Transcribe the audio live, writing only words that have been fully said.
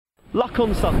Luck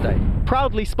on Sunday,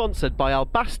 proudly sponsored by Al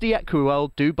Basti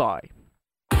Equiworld Dubai.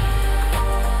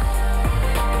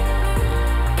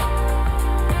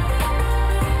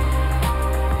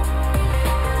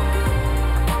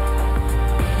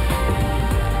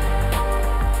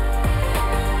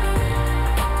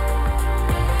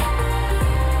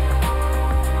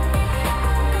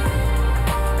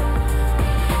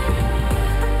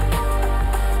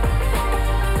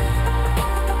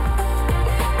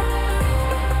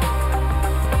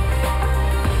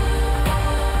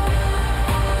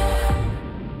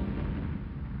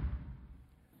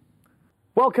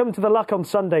 Welcome to the Luck on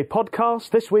Sunday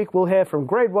podcast. This week we'll hear from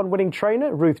Grade 1 winning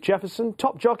trainer Ruth Jefferson,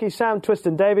 top jockey Sam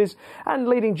Twiston-Davies and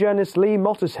leading journalist Lee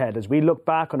Mottershead as we look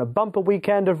back on a bumper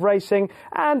weekend of racing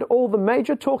and all the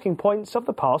major talking points of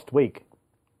the past week.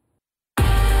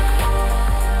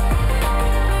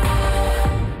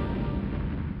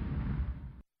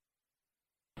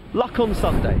 Luck on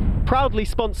Sunday, proudly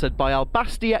sponsored by Al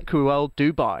Basti Equiworld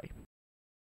Dubai.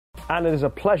 And it is a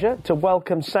pleasure to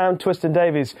welcome Sam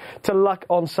Twiston-Davies to Luck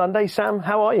on Sunday. Sam,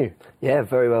 how are you? Yeah,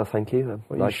 very well, thank you.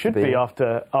 Well, you should be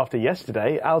after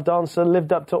yesterday. Al Dancer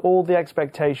lived up to all the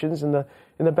expectations in the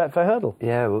Betfair Hurdle.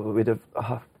 Yeah,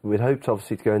 we'd hoped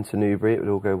obviously to go into Newbury, it would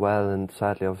all go well, and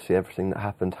sadly, obviously, everything that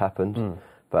happened.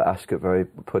 But Ascot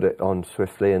put it on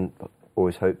swiftly, and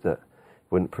always hoped that it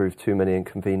wouldn't prove too many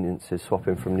inconveniences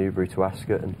swapping from Newbury to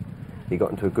Ascot. And he got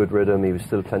into a good rhythm, he was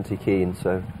still plenty keen,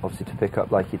 so obviously to pick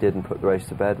up like he did and put the race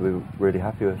to bed, we were really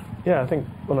happy with. Yeah, I think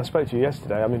when I spoke to you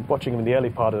yesterday, I mean, watching him in the early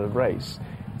part of the race,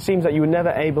 it seems that you were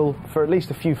never able, for at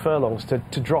least a few furlongs, to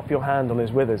drop your hand on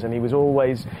his withers, and he was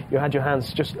always, you had your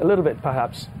hands just a little bit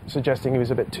perhaps suggesting he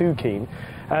was a bit too keen.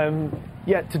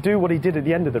 Yet to do what he did at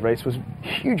the end of the race was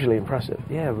hugely impressive.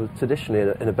 Yeah, well, traditionally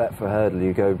in a Betfair Hurdle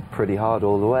you go pretty hard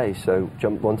all the way, so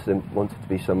wanted to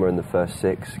be somewhere in the first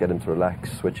six, get him to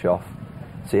relax, switch off,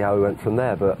 see how he went from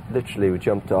there. But literally we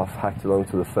jumped off, hacked along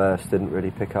to the first, didn't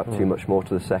really pick up too much more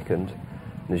to the second.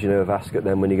 And as you know of Ascot,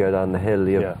 then when you go down the hill,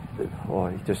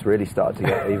 he just really started to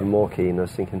get even more keen. I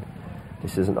was thinking,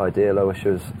 this isn't ideal, I wish I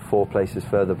was 4 places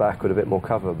further back with a bit more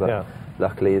cover, but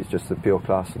luckily it's just the pure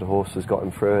class of the horse has got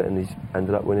him through it, and he's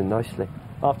ended up winning nicely.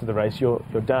 After the race, your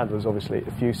dad was obviously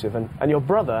effusive, and your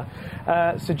brother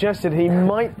suggested he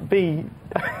might be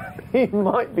he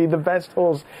might be the best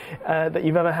horse that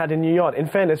you've ever had in your yard. In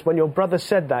fairness, when your brother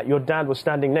said that, your dad was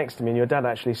standing next to me, and your dad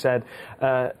actually said,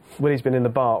 Willie's been in the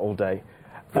bar all day.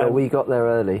 Well, we got there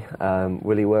early.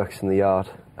 Willie works in the yard,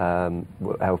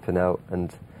 helping out,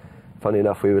 and funny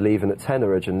enough, we were leaving at 10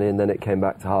 originally, and then it came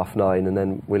back to 9:30, and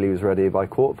then Willie was ready by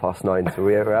 9:15, so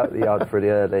we were out the yard pretty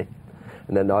early.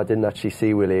 And then I didn't actually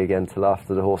see Willie again till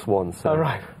after the horse won, so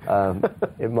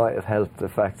it might have helped the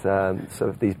fact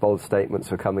so these bold statements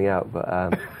were coming out.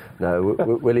 But no,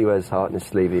 Willie wears his heart in his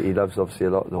sleeve. He loves obviously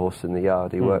a lot of the horse in the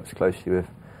yard. He works closely with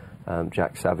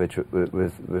Jack Savage,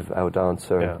 with Al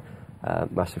Dancer.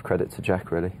 Massive credit to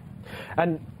Jack, really.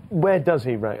 And where does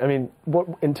he rank? I mean, what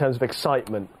in terms of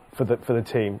excitement for the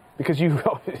team? Because you've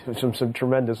got some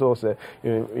tremendous horses.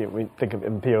 We think of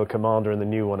Imperial Commander and the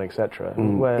new one, etc.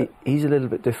 He's a little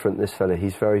bit different, this fella.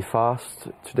 He's very fast.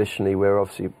 Traditionally, we're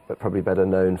obviously probably better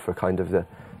known for kind of the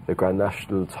Grand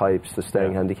National types, the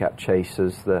staying handicap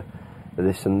chasers, the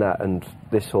this and that. And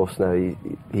this horse now,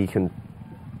 he can,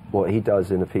 what he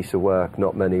does in a piece of work,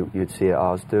 not many you'd see at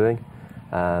ours doing.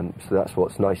 So that's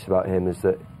what's nice about him, is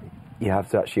that you have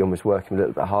to actually almost work him a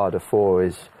little bit harder for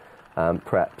his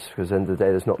preps, because at the end of the day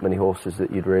there's not many horses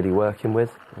that you'd really work him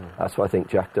with. That's why I think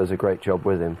Jack does a great job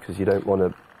with him, because you don't want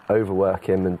to overwork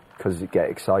him and because you get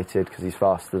excited because he's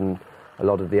faster than a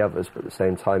lot of the others, but at the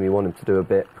same time you want him to do a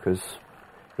bit because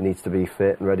he needs to be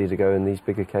fit and ready to go in these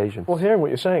big occasions. Well, hearing what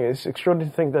you're saying, it's extraordinary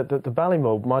to think that the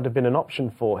Ballymore might have been an option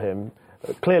for him.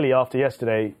 Clearly, after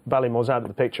yesterday, Ballymore's out of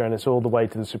the picture and it's all the way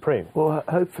to the Supreme. Well,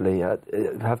 hopefully. I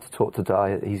have to talk to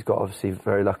Di. He's got, obviously,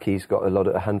 very lucky. He's got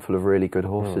a handful of really good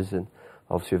horses, and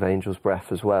obviously with Angel's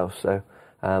Breath as well. So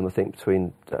I think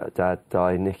between Dad,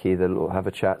 Di, Nicky, they'll have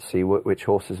a chat, see which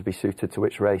horses will be suited to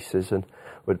which races, and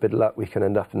with a bit of luck, we can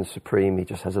end up in the Supreme. He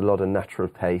just has a lot of natural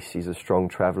pace. He's a strong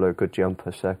traveller, a good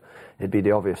jumper, so it'd be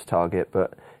the obvious target.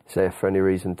 But say if for any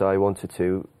reason Di wanted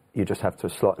to, you just have to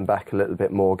slot him back a little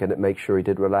bit more, make sure he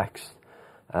did relax,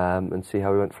 and see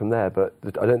how he went from there. But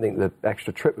I don't think the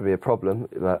extra trip would be a problem,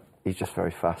 but he's just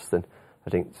very fast, and I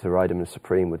think to ride him in the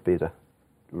Supreme would be be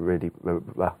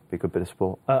a good bit of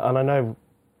sport. And I know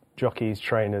jockeys,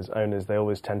 trainers, owners, they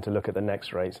always tend to look at the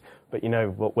next race, but you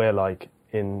know what we're like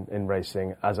in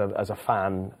racing, as a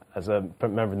fan, as a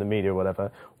member in the media or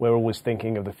whatever, we're always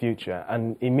thinking of the future,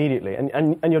 and immediately,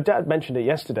 and your dad mentioned it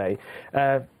yesterday,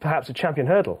 perhaps a champion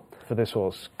hurdle for this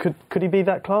horse. Could he be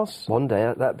that class? One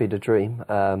day, that'd be the dream.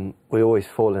 We always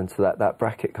fall into that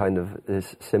bracket kind of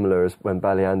is similar as when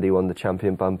Ballyandy won the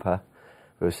Champion Bumper.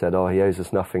 We said, oh, he owes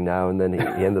us nothing now, and then he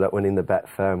ended up winning the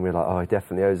Betfair, and we were like, oh, he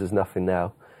definitely owes us nothing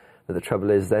now. But the trouble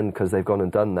is then, because they've gone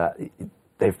and done that,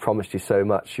 they've promised you so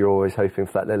much, you're always hoping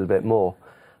for that little bit more.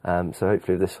 So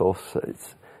hopefully this horse,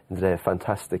 it's today a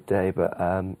fantastic day, but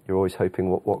you're always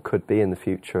hoping what could be in the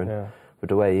future. And with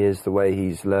the way he is, the way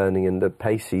he's learning, and the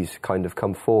pace he's kind of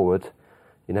come forward,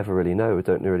 you never really know. We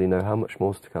don't really know how much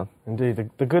more's to come.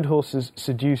 Indeed, the good horses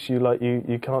seduce you like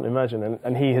you can't imagine,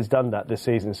 and he has done that this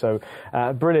season. So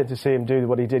brilliant to see him do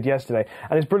what he did yesterday,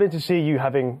 and it's brilliant to see you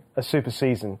having a super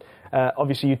season.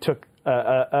 Obviously, you took,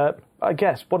 I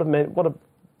guess,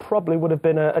 probably would have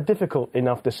been a difficult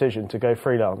enough decision to go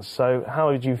freelance. So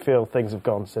how did you feel things have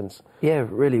gone since? Yeah,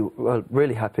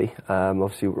 really happy.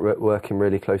 Obviously, working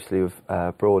really closely with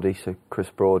Broady, so Chris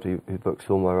Broad, who books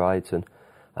all my rides, and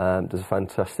does a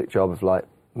fantastic job of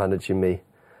managing me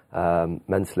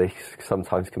mentally.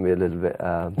 Sometimes can be a little bit,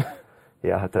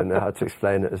 I don't know how to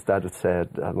explain it. As Dad would say,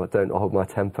 I don't hold my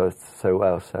temper so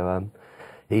well. So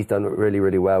he's done really,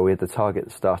 really well. We had the target at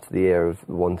the start of the year of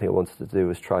one thing I wanted to do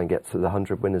was try and get to the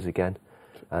 100 winners again,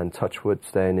 and touch wood,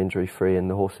 staying injury free, and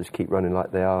the horses keep running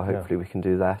like they are. Hopefully we can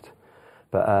do that.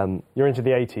 But you're into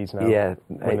the 80s now. Yeah,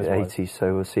 80s.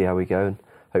 So we'll see how we go, and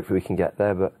hopefully we can get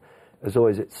there. But as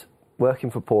always, it's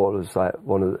working for Paul is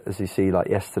as you see,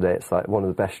 yesterday, it's one of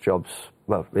the best jobs.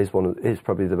 Well, is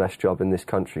probably the best job in this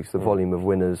country. Cause the volume of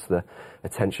winners, the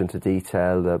attention to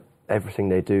detail, everything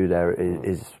they do there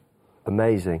is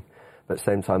amazing. But at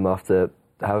the same time, after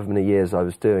however many years I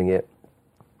was doing it,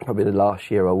 probably the last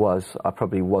year I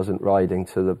probably wasn't riding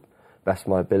to the best of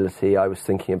my ability. I was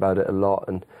thinking about it a lot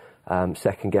and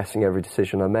second guessing every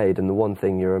decision I made. And the one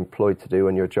thing you're employed to do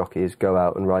when you're a jockey is go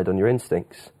out and ride on your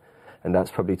instincts. And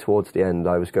that's probably towards the end,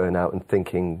 I was going out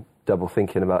and double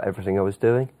thinking about everything I was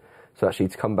doing. So actually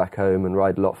to come back home and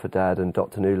ride a lot for Dad, and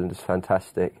Dr. Newland is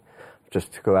fantastic.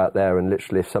 Just to go out there and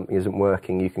literally, if something isn't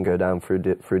working, you can go down through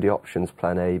the options,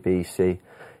 plan A, B, C,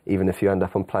 even if you end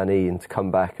up on plan E, and to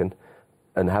come back and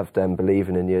have them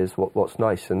believing in you is what's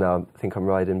nice. And now I think I'm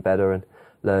riding better and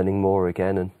learning more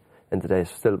again. And today,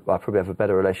 I probably have a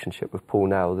better relationship with Paul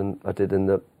now than I did in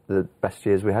the best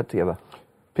years we had together.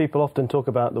 People often talk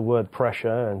about the word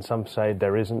pressure, and some say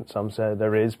there isn't, some say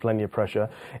there is plenty of pressure.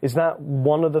 Is that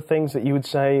one of the things that you would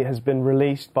say has been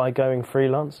released by going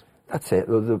freelance? That's it.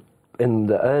 In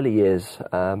the early years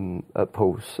at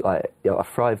Paul's, I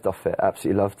thrived off it,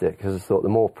 absolutely loved it, because I thought the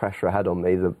more pressure I had on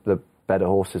me, the better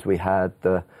horses we had,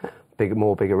 the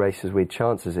bigger races we had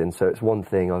chances in. So it's one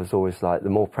thing, I was always the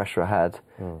more pressure I had,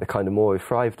 the kind of more we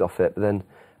thrived off it. But then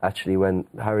actually when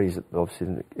Harry's obviously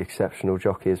an exceptional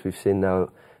jockey, as we've seen now,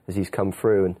 as he's come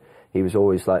through, and he was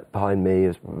always behind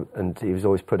me, and he was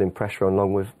always putting pressure on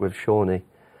along with Shawnee.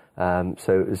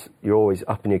 So you're always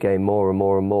upping your game more and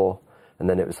more and more. And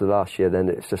then it was the last year, then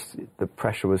it's just the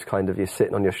pressure was kind of, you're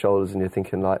sitting on your shoulders and you're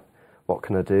thinking what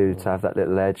can I do to have that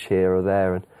little edge here or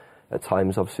there? And at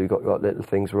times obviously we got little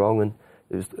things wrong, and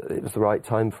it was the right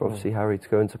time for obviously Harry to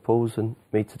go into Paul's and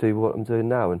me to do what I'm doing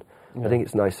now. And I think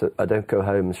it's nice that I don't go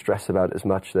home and stress about it as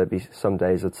much. There'd be some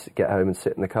days I'd get home and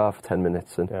sit in the car for 10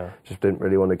 minutes and just didn't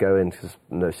really want to go in, because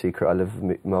no secret, I live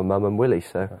with my mum and Willie,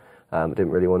 so I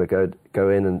didn't really want to go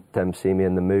in and them see me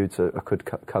in the mood, so I could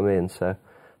come in. So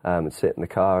I'd sit in the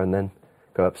car and then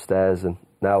go upstairs, and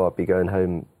now I'll be going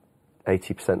home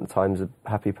 80% of the time as a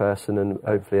happy person, and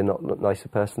hopefully a not nicer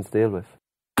person to deal with.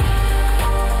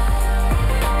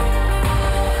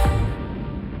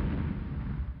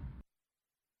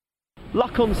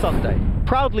 Luck on Sunday,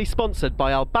 proudly sponsored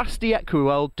by Al Basti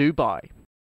Equiworld Dubai.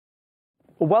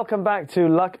 Welcome back to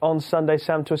Luck on Sunday.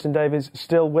 Sam Twiston-Davies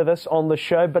still with us on the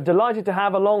show, but delighted to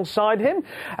have alongside him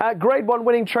Grade 1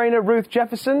 winning trainer Ruth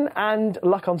Jefferson and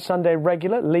Luck on Sunday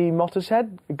regular Lee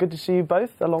Mottershead. Good to see you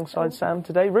both alongside Sam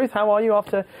today. Ruth, how are you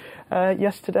after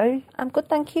yesterday? I'm good,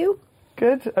 thank you.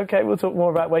 Good. Okay, we'll talk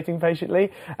more about waiting patiently.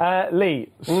 Lee,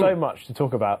 so much to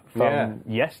talk about from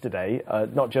yesterday,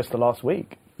 not just the last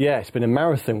week. Yeah, it's been a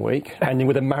marathon week, ending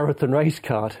with a marathon race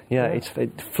card.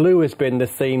 Flu has been the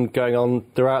theme going on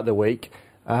throughout the week.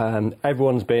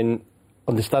 Everyone's been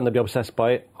understandably obsessed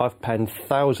by it. I've penned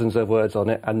thousands of words on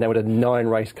it, and there was a 9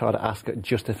 race card at Ascot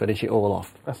just to finish it all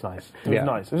off. That's nice. It was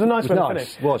nice. It was a nice way to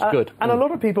finish. It was good. And a lot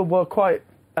of people were quite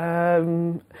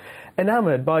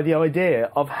enamoured by the idea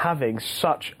of having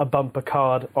such a bumper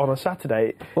card on a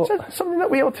Saturday. Is that something that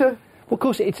we ought to... Well, of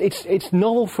course, it's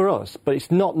novel for us, but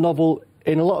it's not novel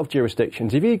in a lot of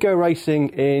jurisdictions. If you go racing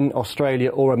in Australia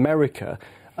or America,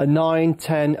 a 9,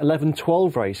 10, 11,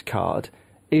 12 race card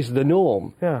is the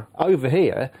norm. Yeah. Over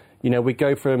here, you know, we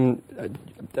go from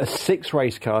a 6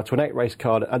 race car to an 8 race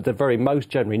car at the very most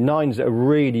generally. 9s are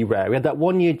really rare. We had that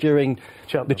one year during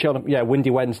the Cheltenham, Windy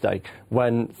Wednesday,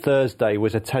 when Thursday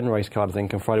was a 10 race card, I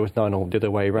think, and Friday was 9, or the other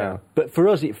way around. Yeah. But for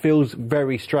us, it feels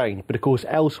very strange. But of course,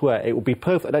 elsewhere, it would be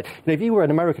perfect. You know, if you were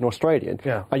an American or Australian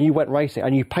and you went racing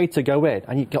and you paid to go in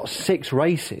and you got 6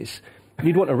 races,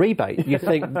 you'd want a rebate. You'd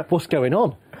think, what's going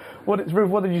on? Ruth,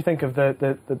 what did you think of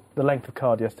the length of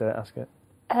card yesterday at Ascot?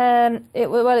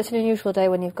 It's an unusual day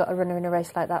when you've got a runner in a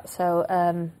race like that. So,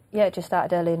 it just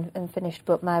started early and finished,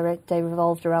 but my day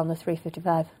revolved around the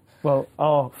 3:55. Well,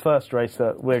 our first race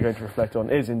that we're going to reflect on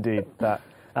is indeed that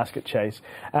Ascot Chase.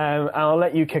 And I'll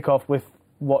let you kick off with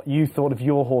what you thought of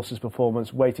your horse's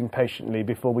performance, waiting patiently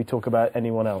before we talk about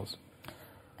anyone else.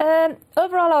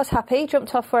 Overall, I was happy.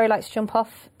 Jumped off where he likes to jump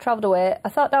off, travelled away. I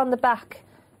thought down the back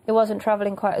he wasn't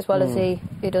travelling quite as well as he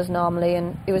does normally,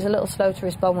 and he was a little slow to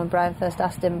respond when Brian first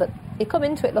asked him, but he come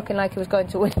into it looking like he was going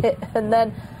to win it, and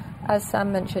then, as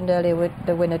Sam mentioned earlier,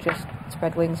 the winner just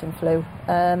spread wings and flew.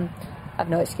 I have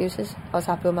no excuses. I was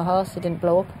happy with my horse. He didn't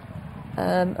blow up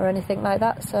or anything like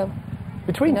that, so...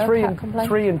 Between 3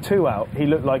 and 2 out, he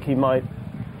looked like he might...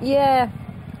 Yeah,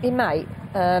 he might,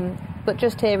 but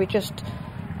just here,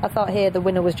 I thought here the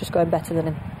winner was just going better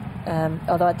than him.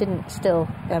 Although I didn't still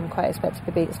quite expect to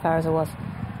be beat as far as I was.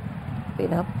 But, you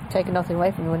know, taking nothing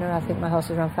away from the winner, I think my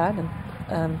horses ran fine,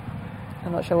 and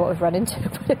I'm not sure what we've run into,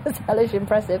 but it was hellish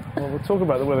impressive. Well, we'll talk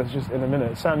about the winners just in a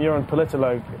minute. Sam, you're on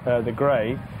Politologue, the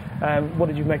grey. What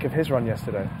did you make of his run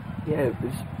yesterday? Yeah, it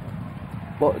was...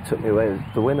 What took me away was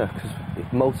the winner,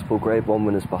 because multiple Grade 1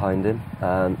 winners behind him.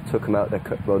 Took him out their...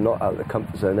 Well, not out of the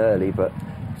comfort zone early, but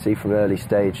see from early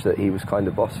stage that he was kind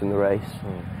of bossing the race.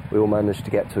 We all managed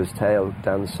to get to his tail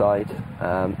down the side,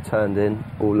 turned in,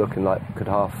 all looking like could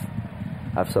half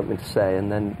have something to say, and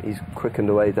then he's quickened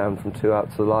away down from 2 out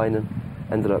to the line and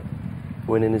ended up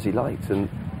winning as he liked, and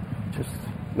just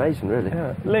amazing, really.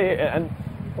 Yeah. Lee, and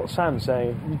what Sam's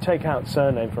saying, you take out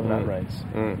Surname from that race.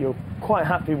 You're quite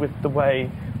happy with the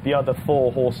way the other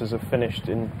 4 horses have finished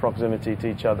in proximity to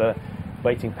each other,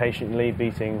 waiting patiently,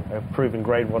 beating a proven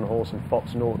Grade 1 horse in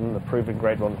Fox Norton, a proven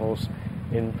Grade 1 horse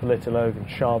in Politologue and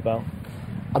Charbel.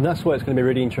 And that's why it's going to be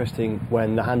really interesting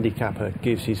when the handicapper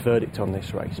gives his verdict on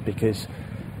this race, because,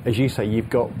 as you say, you've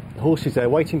got horses there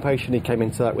waiting patiently, came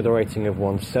into that with a rating of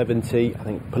 170. I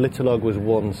think Politologue was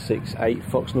 168,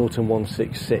 Fox Norton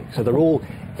 166. So they're all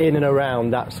in and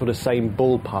around that sort of same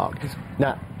ballpark.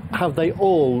 Now, have they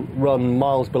all run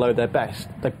miles below their best?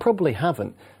 They probably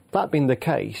haven't. That being the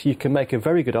case, you can make a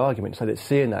very good argument, say that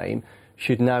Surname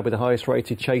should now be the highest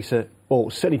rated chaser,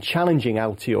 or certainly challenging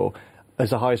Altior as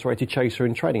the highest rated chaser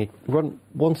in training. He run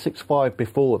 165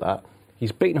 before that.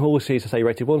 He's beaten horses, I say,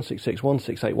 rated 166,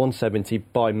 168, 170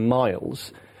 by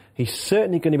miles. He's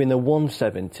certainly going to be in the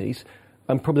 170s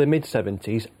and probably the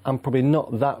mid-70s, and probably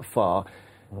not that far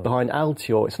behind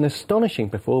Altior. It's an astonishing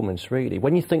performance, really.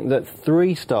 When you think that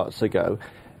 3 starts ago,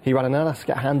 he ran an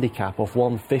Ascot handicap off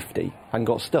 150 and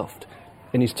got stuffed.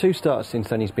 In his 2 starts since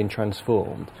then, he's been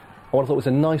transformed. What I thought was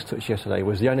a nice touch yesterday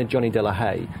was the owner, Johnny De La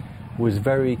Haye, was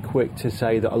very quick to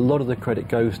say that a lot of the credit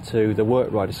goes to the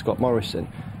work rider, Scott Morrison,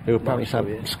 who apparently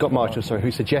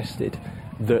who suggested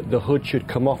that the hood should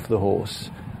come off the horse.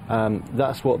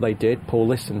 That's what they did. Paul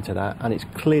listened to that, and it's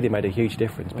clearly made a huge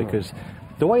difference, because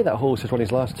the way that horse has run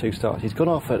his last 2 starts, he's gone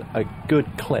off at a good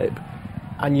clip,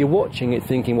 and you're watching it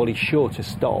thinking, well, he's sure to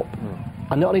stop.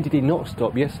 And not only did he not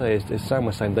stop, yesterday, as Sam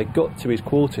was saying, they got to his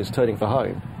quarters turning for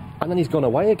home, and then he's gone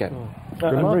away again.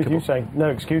 And Ruth, you're saying no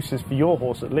excuses for your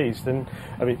horse, at least. And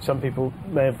I mean, some people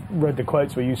may have read the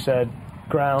quotes where you said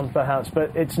ground, perhaps,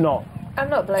 but it's not. I'm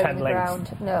not blaming the lengths.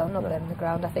 ground. No, I'm not blaming the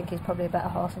ground. I think he's probably a better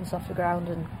horse on softer ground,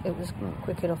 and it was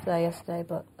quick enough there yesterday.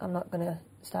 But I'm not going to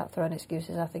start throwing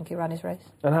excuses. I think he ran his race.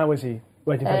 And how is he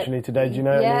waiting patiently today? Do you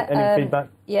know any feedback?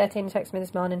 Yeah, Tina texted me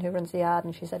this morning, who runs the yard,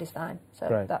 and she said he's fine. So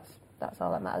Great. that's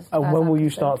all that matters. And when will you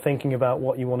start thinking about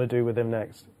what you want to do with him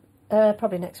next?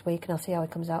 Probably next week, and I'll see how he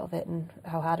comes out of it and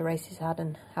how hard a race he's had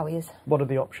and how he is. What are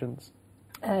the options?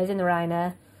 He's in the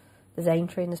Ryanair. There's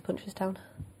Aintree and there's Punchestown.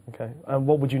 Okay. And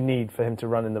what would you need for him to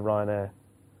run in the Ryanair?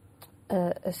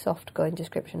 A soft going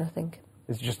description, I think.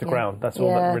 It's just the ground. That's all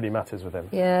that really matters with him.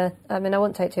 Yeah. I mean, I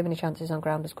wouldn't take too many chances on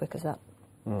ground as quick as that.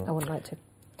 I wouldn't like to.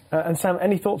 And Sam,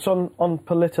 any thoughts on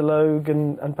Politologue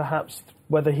and perhaps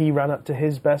whether he ran up to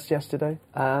his best yesterday?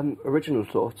 Original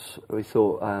thoughts. We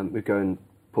thought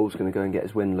Paul's going to go and get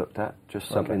his win looked at, just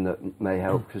something that may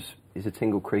help, because he's a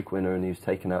Tingle Creek winner and he was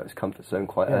taken out of his comfort zone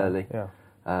quite early. Yeah.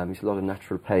 He's a lot of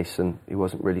natural pace and he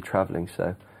wasn't really travelling,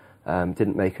 so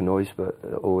Didn't make a noise, but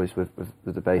always with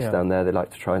the base down there, they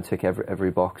like to try and tick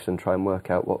every box and try and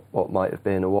work out what might have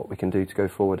been or what we can do to go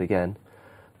forward again.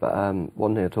 But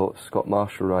one thing I thought, Scott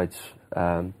Marshall rides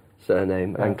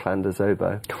Surname and Clanders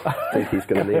Oboe. I think he's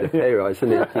going to need a pay rise,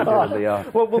 isn't he?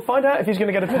 Well, we'll find out if he's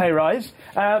going to get a pay rise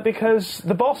because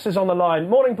the boss is on the line.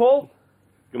 Morning, Paul.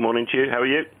 Good morning to you. How are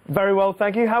you? Very well,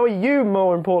 thank you. How are you,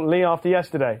 more importantly, after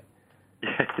yesterday?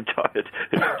 Yeah, tired.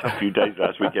 It was a tough few days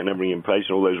last week, getting everything in place,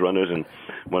 and all those runners, and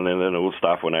then all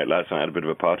staff went out last night, had a bit of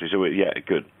a party, so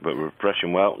good. But we're fresh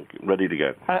and well, ready to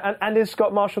go. And is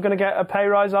Scott Marshall going to get a pay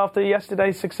rise after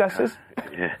yesterday's successes?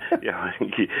 I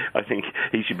think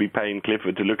he should be paying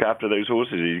Clifford to look after those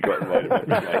horses he's got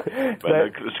right.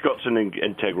 But Scott's an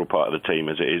integral part of the team,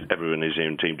 as it is. Everyone is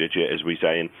in Team Ditcher, as we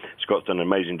say, and Scott's done an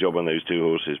amazing job on those 2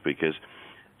 horses because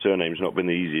Surname's not been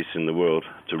the easiest in the world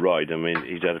to ride. I mean,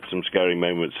 he's had some scary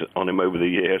moments on him over the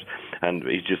years, and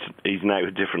he's now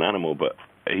a different animal, but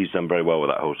he's done very well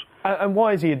with that horse. And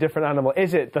why is he a different animal?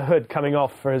 Is it the hood coming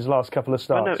off for his last couple of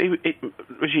starts? Well, no,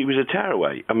 he was a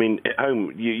tearaway. I mean, at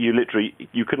home, you literally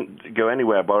couldn't go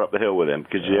anywhere bar up the hill with him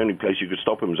because the only place you could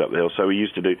stop him was up the hill. So he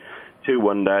used to do 2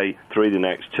 one day, 3 the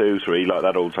next, 2, 3, like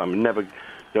that all the time. Never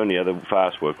only other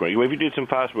fast work. Right? If you did some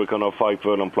fast work on our 5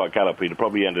 furlong plot gallop, he'd have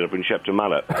probably ended up in Shepton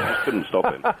Mallet. I just couldn't stop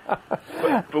him.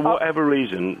 But for whatever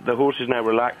reason, the horse is now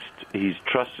relaxed. He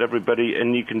trusts everybody,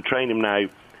 and you can train him now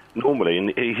normally,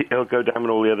 and he'll go down with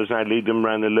all the others now, lead them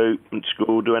around the loop and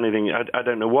school, do anything. I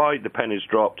don't know why. The pen is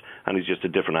dropped, and he's just a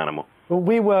different animal. Well,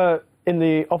 we were in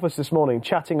the office this morning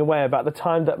chatting away about the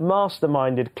time that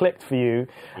Masterminded clicked for you,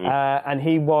 and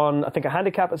he won, I think, a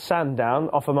handicap at Sandown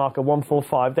off a marker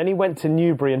 145. Then he went to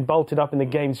Newbury and bolted up in the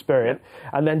Game Spirit,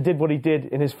 and then did what he did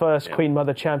in his first Queen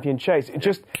Mother Champion chase. It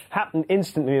just happened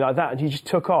instantly like that, and he just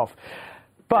took off.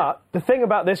 But the thing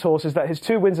about this horse is that his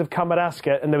 2 wins have come at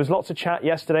Ascot, and there was lots of chat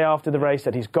yesterday after the race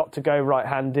that he's got to go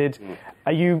right-handed.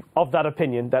 Are you of that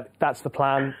opinion that that's the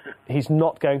plan? He's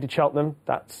not going to Cheltenham?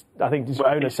 I think his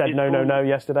owner said no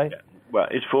yesterday. Yeah. Well,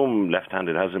 his form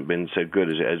left-handed hasn't been so good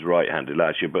as it is right-handed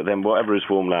last year, but then whatever his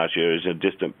form last year is a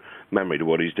distant memory to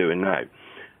what he's doing now.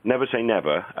 Never say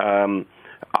never.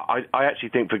 I actually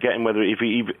think forgetting whether if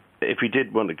he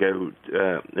did want to go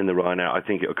in the Rhino, I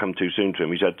think it will come too soon to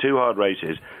him. He's had 2 hard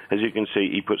races. As you can see,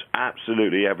 he puts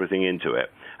absolutely everything into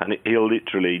it, and he'll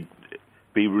literally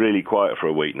be really quiet for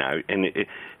a week now, and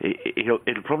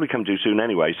it'll probably come too soon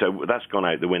anyway, so that's gone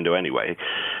out the window anyway.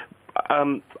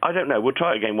 I don't know. We'll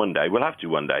try it again one day. We'll have to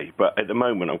one day, but at the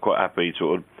moment I'm quite happy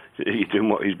he's doing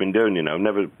what he's been doing,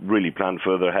 Never really planned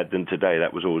further ahead than today.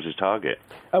 That was always his target.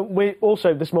 We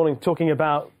also, this morning, talking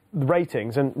about the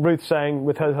ratings, and Ruth saying,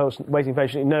 with her horse waiting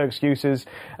patiently, no excuses.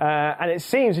 And it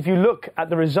seems, if you look at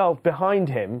the result behind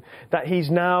him, that he's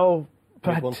now...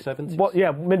 Mid-170s?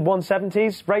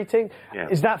 Mid-170s rating. Yeah.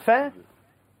 Is that fair?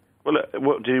 Well,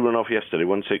 what did he run off yesterday?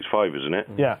 165, isn't it?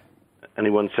 Yeah. And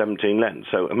he won 17 lengths.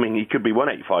 So, I mean, he could be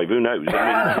 185. Who knows?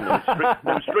 I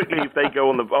mean, strictly if they go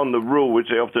on the rule, which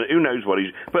they often, who knows what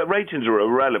he's. But ratings are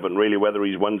irrelevant, really. Whether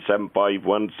he's 175,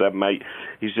 178,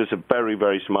 he's just a very,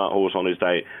 very smart horse on his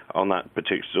day on that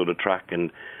particular sort of track.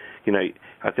 And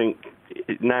I think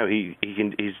now he's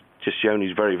just shown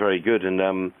he's very, very good.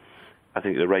 And I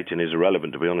think the rating is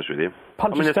irrelevant, to be honest with you.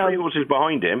 There's 3 horses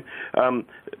behind him,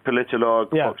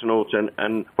 Politolog, Fox and Alton,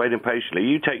 and Waiting Patiently.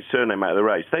 You take Surname out of the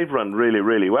race, they've run really,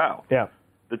 really well. Yeah.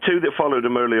 The 2 that followed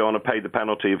him early on have paid the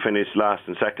penalty and finished last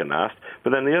and second last,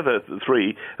 but then the other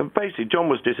 3, basically, John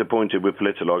was disappointed with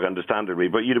Politolog, understandably,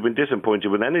 but you'd have been disappointed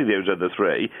with any of those other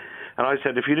 3. And I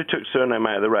said, if you'd have took Surname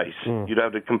out of the race, you'd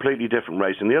have a completely different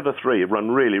race, and the other 3 have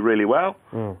run really, really well.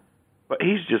 But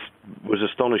he's just was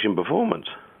astonishing performance.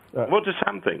 What does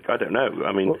Sam think? I don't know.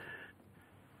 I mean...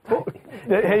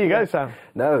 Here you go, Sam.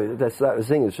 No, that was the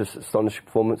thing. It's just astonishing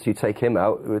performance. You take him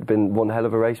out, it would have been one hell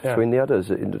of a race between the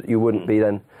others. You wouldn't be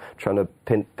then trying to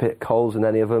pick holes in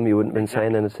any of them. You wouldn't have been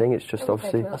saying anything. It's just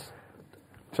obviously...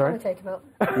 Sorry? I take him out.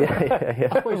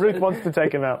 Yeah. Ruth wants to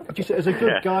take him out. As a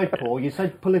good guide, Paul, you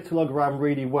said Politolog ran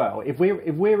really well. If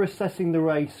we're assessing the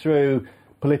race through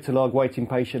Politolog, Waiting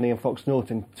Patiently and Fox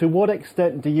Norton, to what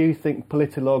extent do you think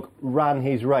Politolog ran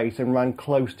his race and ran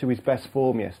close to his best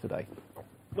form yesterday?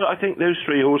 Well, I think those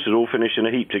 3 horses all finished in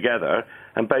a heap together,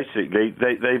 and basically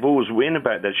they've always win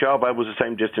about that. Sharbab was the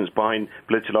same distance behind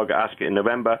Politolog at Ascot in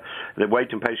November. The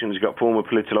Waiting Patiently has got form with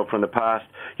Politolog from the past.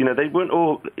 They weren't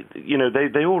all,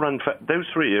 they all ran. Those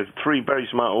 3 are 3 very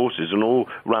smart horses and all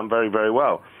ran very, very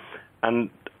well.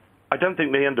 And I don't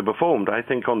think they underperformed. I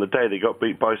think on the day they got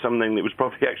beat by something that was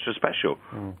probably extra special.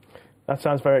 That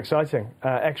sounds very exciting.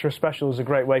 Extra special is a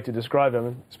great way to describe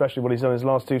him, especially what he's done in his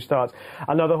last 2 starts.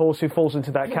 Another horse who falls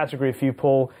into that category for you,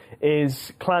 Paul,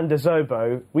 is Clan des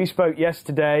Obeaux. We spoke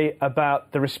yesterday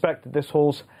about the respect that this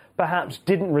horse perhaps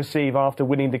didn't receive after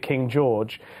winning the King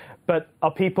George. But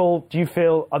do you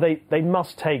feel, they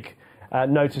must take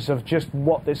notice of just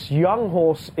what this young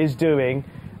horse is doing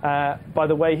by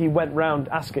the way he went round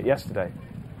Ascot yesterday?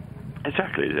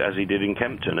 Exactly, as he did in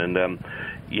Kempton, and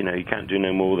you can't do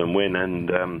no more than win.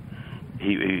 And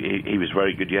he was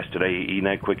very good yesterday. He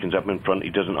now quickens up in front.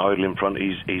 He doesn't idle in front.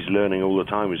 He's learning all the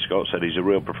time. As Scott said, he's a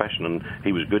real professional, and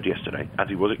he was good yesterday, as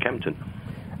he was at Kempton.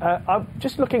 I'm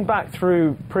just looking back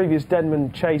through previous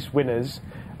Denman Chase winners.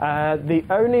 The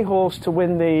only horse to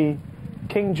win the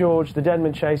King George, the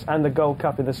Denman Chase, and the Gold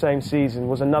Cup in the same season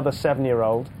was another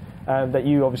 7-year-old. That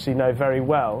you obviously know very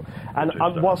well, and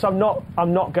whilst I'm not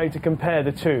going to compare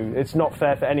the two. It's not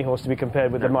fair for any horse to be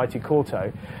compared with the mighty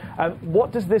Corto.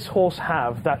 What does this horse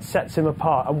have that sets him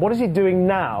apart, and what is he doing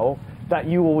now that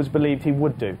you always believed he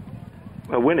would do?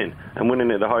 Well, winning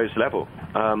at the highest level.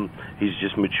 He's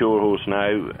just a mature horse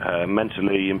now,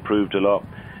 mentally improved a lot,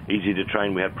 easy to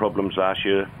train. We had problems last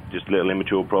year, just little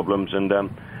immature problems, and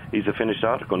he's a finished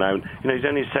article now. He's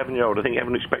only a 7-year-old. I think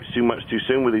everyone expects too much too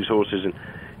soon with these horses, and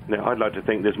I'd like to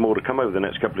think there's more to come over the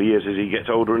next couple of years as he gets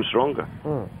older and stronger.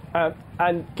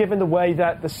 And given the way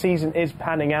that the season is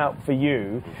panning out for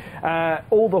you,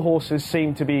 all the horses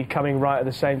seem to be coming right at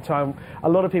the same time. A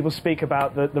lot of people speak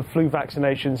about the flu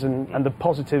vaccinations and the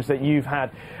positives that you've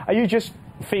had. Are you just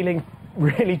feeling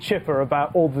really chipper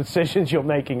about all the decisions you're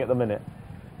making at the minute?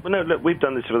 Well, no, look, we've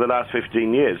done this for the last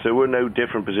 15 years, so we're in no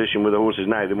different position with the horses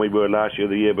now than we were last year or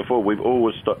the year before. We've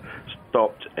always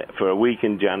stopped for a week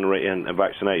in January and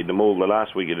vaccinated them all the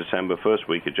last week of December, first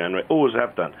week of January. Always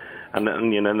have done. And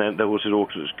then the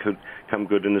horses could come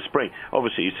good in the spring.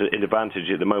 Obviously, it's an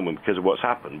advantage at the moment because of what's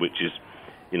happened, which is,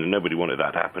 nobody wanted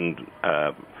that to happen.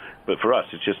 But for us,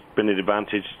 it's just been an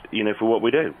advantage, for what we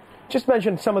do. Just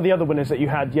mention some of the other winners that you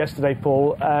had yesterday,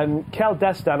 Paul. Kel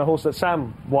Destin, a horse that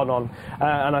Sam won on,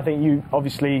 and I think you,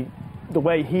 obviously, the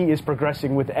way he is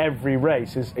progressing with every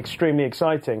race is extremely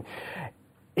exciting.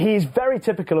 He's very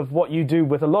typical of what you do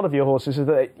with a lot of your horses, is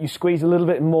that you squeeze a little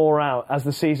bit more out as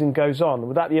the season goes on.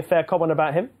 Would that be a fair comment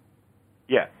about him?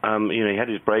 Yeah, he had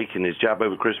his break and his jab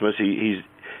over Christmas.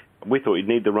 We thought he'd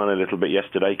need the run a little bit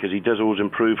yesterday because he does always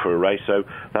improve for a race, so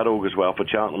that augurs well for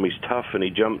Cheltenham. He's tough and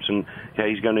he jumps, and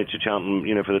he's going into Cheltenham,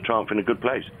 for the Triumph in a good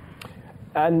place.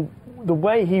 And the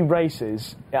way he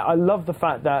races, I love the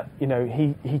fact that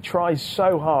he tries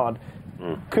so hard.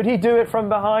 Could he do it from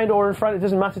behind or in front? It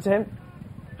doesn't matter to him.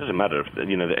 It doesn't matter. To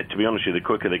be honest with you, the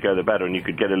quicker they go, the better. And you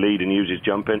could get a lead and use his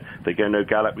jumping. They go no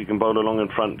gallop. You can bowl along in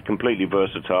front. Completely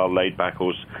versatile, laid back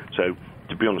horse. So,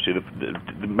 to be honest with you,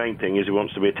 the main thing is he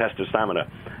wants to be a test of stamina.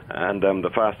 And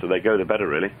the faster they go, the better,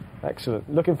 really.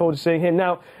 Excellent. Looking forward to seeing him.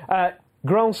 Now,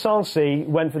 Grand Sancy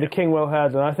went for the Kingwell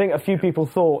Hurdle, and I think a few people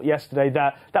thought yesterday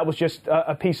that was just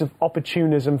a piece of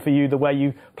opportunism for you, the way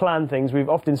you plan things. We've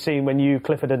often seen when you,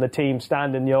 Clifford, and the team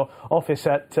stand in your office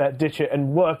at Ditchett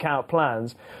and work out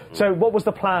plans. So what was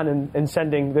the plan in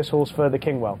sending this horse for the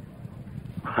Kingwell?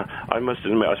 I must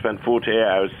admit, I spent 48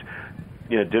 hours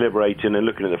deliberating and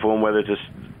looking at the form, whether to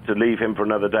leave him for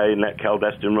another day and let Kel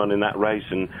Destin run in that race.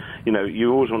 And,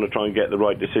 you always want to try and get the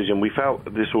right decision. We felt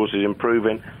this horse is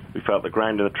improving. We felt the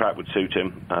ground and the track would suit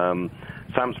him.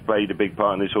 Sam's played a big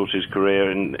part in this horse's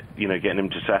career and, getting him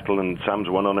to settle, and Sam's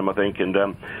won on him, I think. And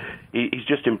he's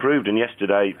just improved. And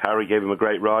yesterday, Harry gave him a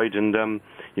great ride. And,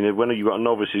 when you've got a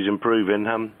novice who's improving,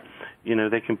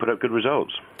 they can put up good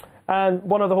results. And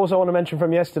one other horse I want to mention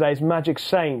from yesterday is Magic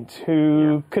Saint,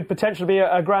 who could potentially be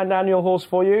a Grand Annual horse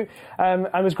for you. And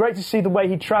it was great to see the way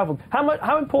he travelled.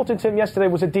 How important to him yesterday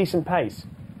was a decent pace?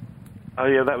 Oh,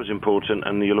 yeah, that was important,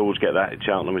 and you'll always get that at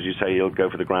Cheltenham. As you say, he'll go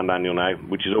for the Grand Annual now,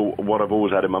 which is what I've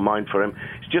always had in my mind for him.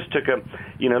 It's just took a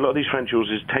lot of these French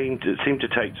horses seem to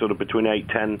take sort of between 8,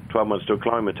 10, 12 months to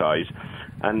acclimatise,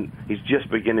 and he's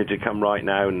just beginning to come right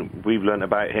now, and we've learnt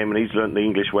about him, and he's learnt the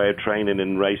English way of training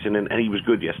and racing, and he was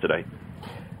good yesterday.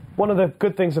 One of the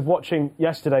good things of watching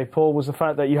yesterday, Paul, was the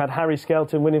fact that you had Harry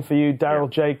Skelton winning for you, Daryl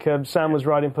Jacobs, Sam was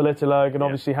riding Politologue, and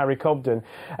obviously Harry Cobden.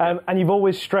 And you've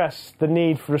always stressed the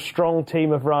need for a strong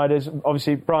team of riders,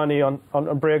 obviously Bryony on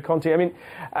Brio Conti. I mean,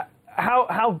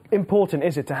 how important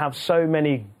is it to have so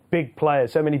many big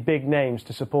players, so many big names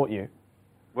to support you?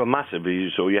 Well, massively, you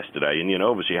saw yesterday. And,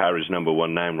 obviously Harry's number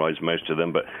one now, rides most of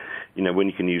them, but when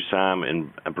you can use Sam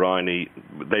and Bryony,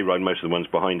 they ride most of the ones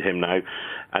behind him now.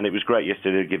 And it was great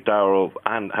yesterday to give Darrell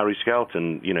and Harry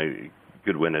Skelton,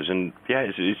 good winners, and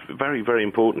it's very, very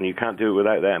important. You can't do it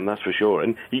without them, that's for sure.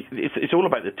 And it's all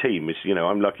about the team.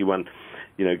 I'm lucky one,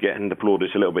 getting the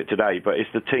plaudits a little bit today, but it's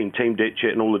the team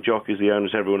Ditchit and all the jockeys, the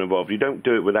owners, everyone involved. You don't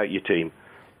do it without your team.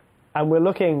 And we're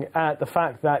looking at the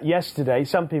fact that yesterday,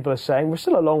 some people are saying we're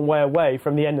still a long way away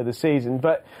from the end of the season,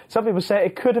 but some people say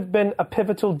it could have been a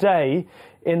pivotal day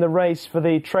in the race for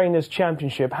the Trainers'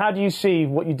 Championship. How do you see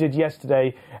what you did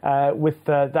yesterday with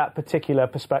that particular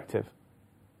perspective?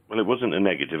 Well, it wasn't a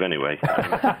negative anyway.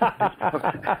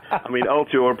 I mean,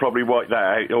 Altior probably wiped that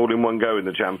out all in one go in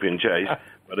the champion chase.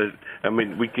 But,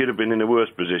 we could have been in a worse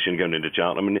position going into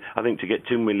Cheltenham. I think to get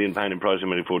 £2 million in prize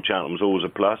money for Cheltenham was always a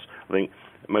plus. I think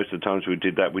most of the times we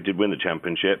did that, we did win the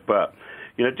championship. But,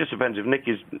 it just depends. If Nick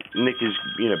is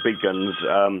big guns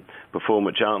perform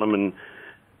at Cheltenham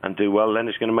and do well, then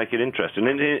it's going to make it interesting.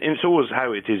 And it's always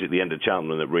how it is at the end of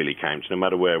Cheltenham that really counts, no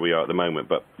matter where we are at the moment.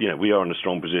 But, we are in a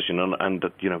strong position and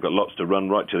got lots to run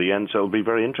right to the end, so it'll be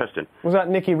very interesting. Was that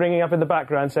Nicky ringing up in the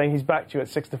background saying he's backed you at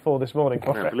 6-4 this morning?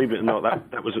 Yeah, believe it or not,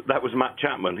 that was Matt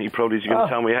Chapman. He probably is going to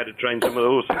tell me how to train some of the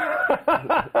horses.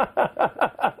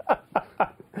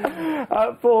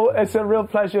 Paul, it's a real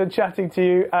pleasure chatting to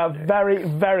you. Very,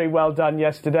 very well done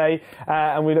yesterday,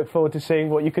 and we look forward to seeing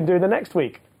what you can do the next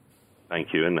week.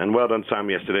 Thank you, and well done, Sam,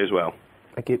 yesterday as well.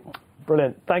 Thank you.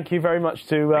 Brilliant. Thank you very much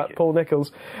to Paul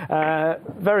Nicholls.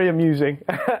 Very amusing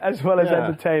as well as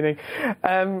entertaining.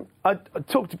 I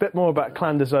talked a bit more about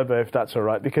Clan des Obeaux, if that's all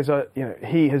right, because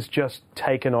he has just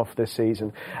taken off this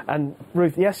season. And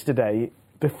Ruth, yesterday,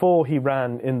 before he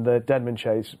ran in the Denman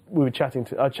Chase, I chatted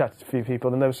to a few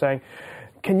people, and they were saying,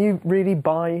 can you really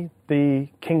buy the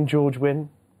King George win?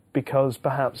 Because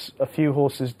perhaps a few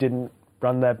horses didn't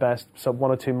run their best, so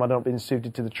one or two might not have been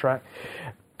suited to the track.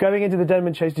 Going into the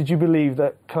Denman Chase, did you believe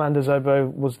that Clan des Obeaux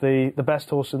was the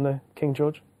best horse in the King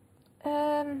George?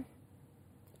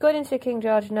 Going into King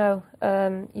George, no.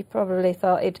 You probably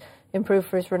thought he'd improve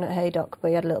for his run at Haydock, but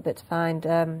he had a little bit to find.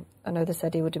 I know they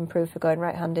said he would improve for going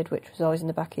right-handed, which was always in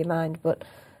the back of your mind, but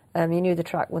you knew the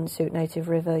track wouldn't suit Native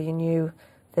River, you knew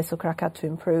Thistlecrack had to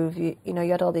improve, you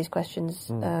had all these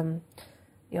questions.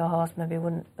 Your horse maybe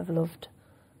wouldn't have loved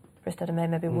Bristol de May,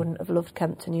 maybe wouldn't have loved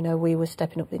Kempton. We were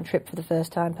stepping up in trip for the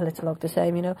first time, Politolog the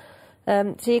same,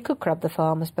 So you could grab the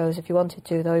farm, I suppose, if you wanted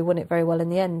to, though he won it very well in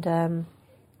the end.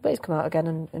 But he's come out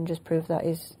again and just proved that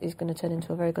he's going to turn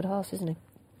into a very good horse, isn't he?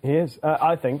 He is,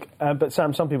 I think. But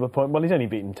Sam, some people point, well, he's only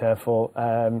beaten Turfall.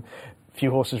 Few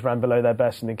horses ran below their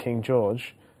best in the King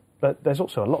George. But there's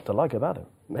also a lot to like about him.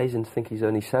 Amazing to think he's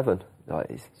only 7.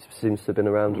 He seems to have been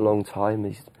around a long time.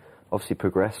 He's obviously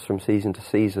progressed from season to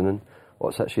season, and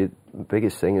what's actually the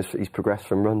biggest thing is he's progressed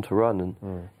from run to run,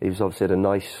 and he was obviously had a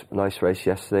nice race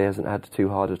yesterday. Hasn't had too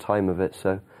hard a time of it,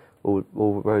 so all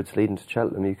roads leading to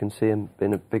Cheltenham, you can see him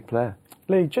being a big player.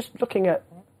 Lee, just looking at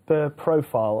the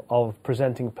profile of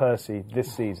Presenting Percy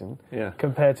this season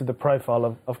compared to the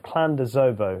profile of Clan des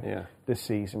Obeaux this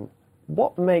season,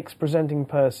 what makes Presenting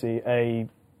Percy a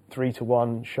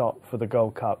 3-1 shot for the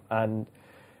Gold Cup and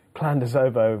Clan des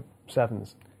Obeaux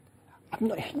 7s?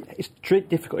 It's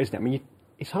difficult, isn't it? I mean,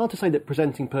 it's hard to say that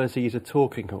Presenting Percy is a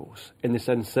talking horse in the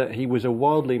sense that he was a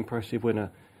wildly impressive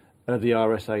winner of the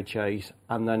RSA Chase,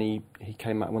 and then he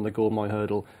came out and won the Gormoy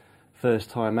Hurdle first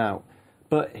time out.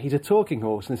 But he's a talking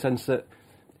horse in the sense that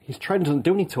his trainer doesn't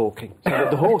do any talking, so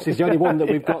that the horse is the only one that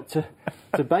we've got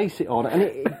to base it on. And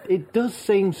it does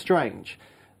seem strange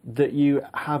that you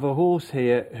have a horse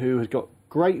here who has got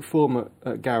great form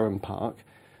at Garum Park,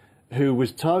 who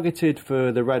was targeted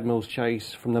for the Red Mills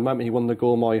Chase from the moment he won the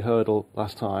Gormoy Hurdle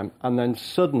last time, and then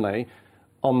suddenly,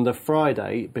 on the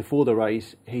Friday before the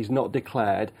race, he's not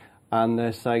declared, and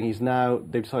they're saying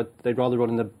they've decided they'd rather run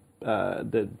in the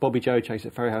Bobby Joe Chase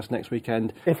at Ferryhouse next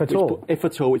weekend. If at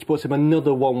all, which puts him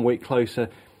another 1 week closer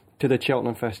to the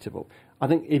Cheltenham Festival. I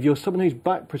think if you're someone who's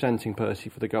back Presenting Percy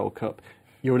for the Gold Cup,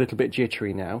 you're a little bit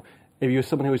jittery now. If you're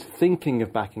someone who is thinking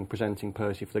of backing Presenting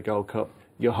Percy for the Gold Cup,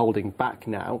 you're holding back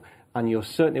now. And you're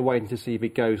certainly waiting to see if he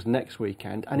goes next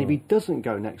weekend. And if he doesn't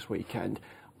go next weekend,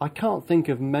 I can't think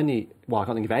of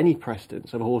any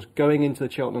precedents of a horse going into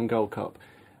the Cheltenham Gold Cup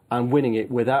and winning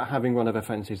it without having run over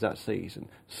fences that season.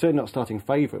 Certainly not starting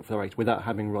favourite for the race without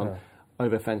having run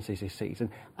over fences this season.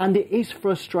 And it is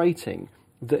frustrating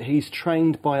that he's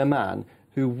trained by a man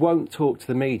who won't talk to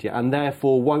the media and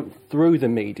therefore won't, through the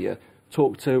media,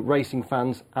 talk to racing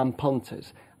fans and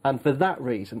punters. And for that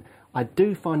reason, I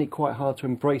do find it quite hard to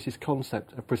embrace this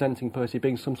concept of Presenting Percy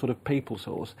being some sort of people's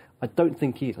horse. I don't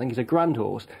think he is. I think he's a grand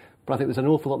horse, but I think there's an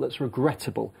awful lot that's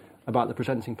regrettable about the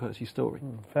Presenting Percy story.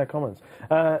 Fair comments.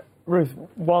 Ruth,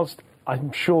 whilst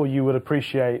I'm sure you would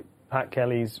appreciate Pat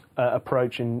Kelly's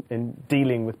approach in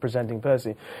dealing with presenting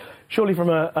Percy. Surely from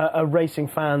a racing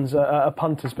fan's, a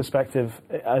punter's perspective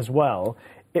as well,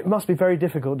 it must be very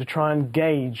difficult to try and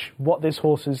gauge what this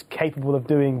horse is capable of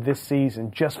doing this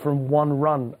season just from one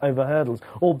run over hurdles,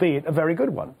 albeit a very good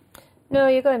one. No,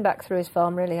 you're going back through his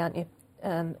form, really, aren't you?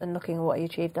 And looking at what he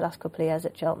achieved the last couple of years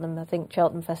at Cheltenham. I think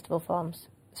Cheltenham Festival form's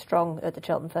strong at the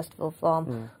Cheltenham Festival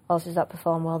form. Horses that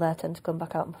perform well there tend to come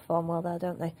back out and perform well there,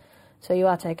 don't they? So you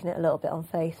are taking it a little bit on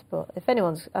faith. But if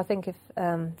anyone's, I think if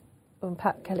when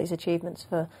Pat Kelly's achievements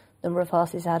for the number of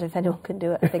horses had, if anyone can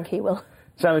do it, I think he will.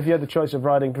 Sam, if you had the choice of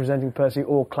riding Presenting Percy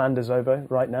or Clanders Ovo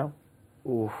right now?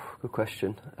 Oh, good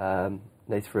question.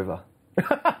 Native River.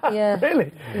 Yeah.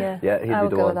 Really? Yeah. Yeah, he'd I be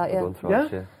would the go one. with that, yeah.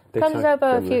 Yeah? Clanders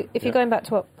Obo, if you're going back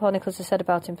to what Paul Nicholls has said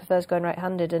about him, prefers going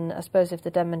right-handed, and I suppose if the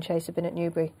Denman Chase had been at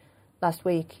Newbury last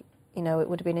week, you know, it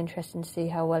would have been interesting to see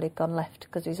how well he'd gone left,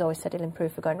 because he's always said he'll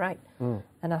improve for going right. And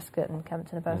Ascot and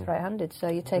Kempton are both right-handed, so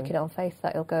you're taking it on faith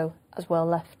that he'll go as well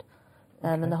left.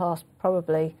 And the horse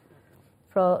probably,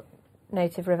 for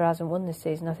Native River hasn't won this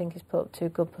season, I think he's put up 2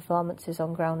 good performances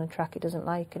on ground and track he doesn't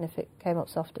like, and if it came up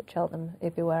soft at Cheltenham,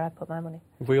 he'd be where I put my money.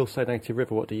 If we all say Native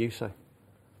River, what do you say?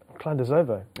 Clanders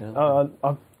Ovo.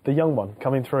 Yeah. The young one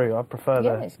coming through. I prefer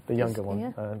Yeah, the younger one.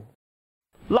 yeah.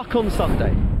 Luck on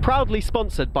Sunday, proudly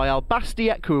sponsored by Al Basti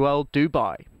Equiworld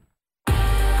Dubai.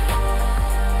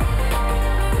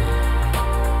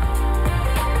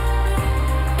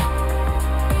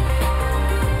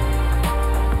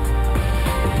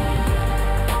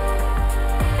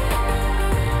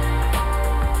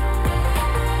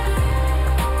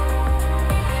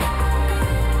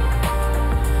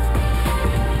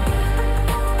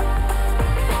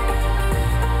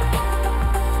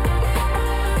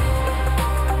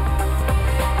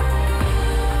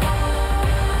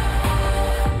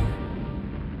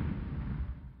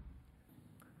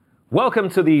 Welcome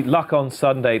to the Luck on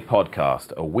Sunday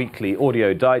podcast, a weekly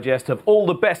audio digest of all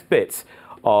the best bits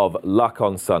of Luck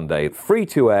on Sunday, free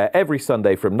to air every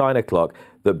Sunday from 9 o'clock,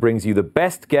 that brings you the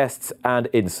best guests and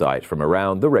insight from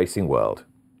around the racing world.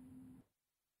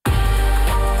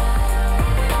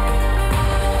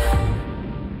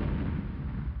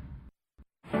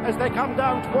 As they come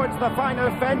down towards the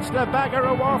final fence, Le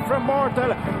Bagarre from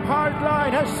Mortal.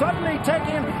 Hardline has suddenly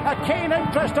taken a keen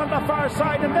interest on the far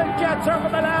side and then jets over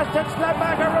the last. It's Le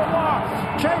Bagarre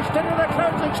chased into the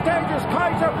closing stages.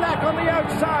 Kaiser Black on the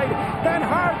outside. Then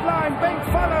Hardline being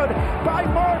followed by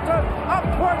Mortal up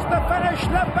towards the finish.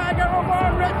 Le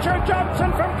Bagarre, Richard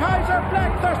Johnson from Kaiser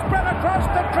Black. They're spread across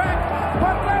the track,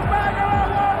 but Le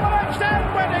Bagarre will extend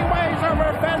winning ways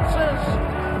over fences.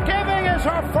 Giving is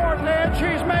her fortnight.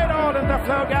 She's made all in the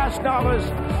Flogas novice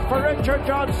for Richard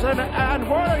Johnson and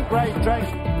Warren Great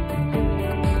Drake.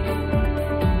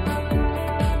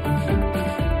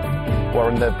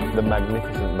 Warren, the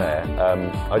magnificent mare.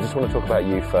 I just want to talk about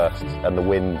you first and the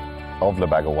win of Le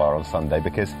Bagarre on Sunday,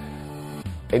 because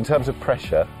in terms of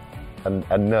pressure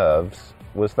and nerves,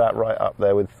 was that right up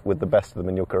there with the best of them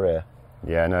in your career?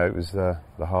 Yeah, no, it was the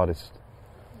hardest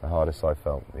I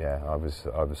felt. Yeah, I was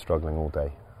struggling all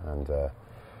day.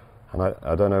 And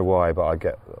I don't know why, but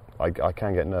I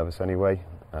can get nervous anyway,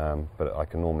 but I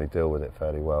can normally deal with it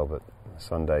fairly well. But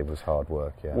Sunday was hard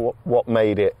work. Yeah. What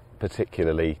made it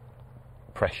particularly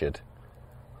pressured?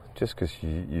 Just because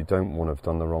you don't want to have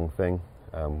done the wrong thing.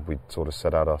 We'd sort of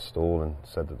set out our stall and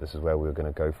said that this is where we were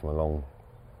going to go for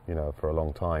a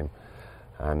long time.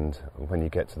 And when you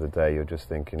get to the day, you're just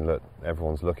thinking, look,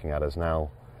 everyone's looking at us now.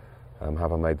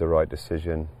 Have I made the right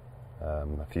decision?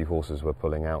 A few horses were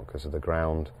pulling out because of the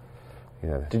ground. You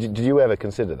know. Did you ever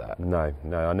consider that? No,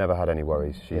 I never had any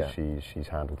worries. Yeah. She's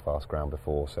handled fast ground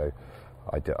before, so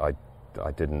I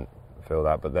didn't feel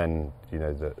that. But then, you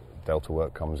know, the Delta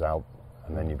work comes out,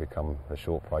 and then you become a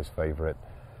short price favourite.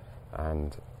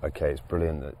 And okay, it's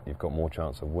brilliant that you've got more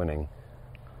chance of winning.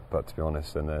 But to be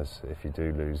honest, then if you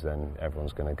do lose, then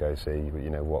everyone's going to go see,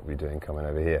 you know, what we're doing coming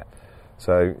over here.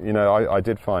 So, you know, I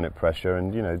did find it pressure,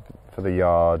 and, you know, for the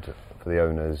yard, for the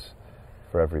owners,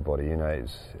 for everybody, you know,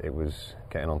 it was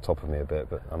getting on top of me a bit,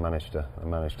 but I managed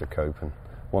to cope, and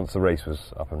once the race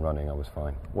was up and running, I was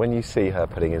fine. When you see her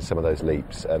putting in some of those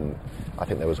leaps, and I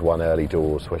think there was one early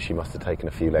doors where she must have taken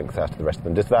a few lengths out of the rest of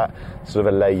them, does that sort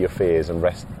of allay your fears and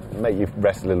make you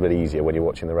rest a little bit easier when you're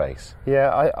watching the race?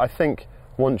 Yeah, I think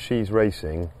once she's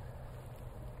racing,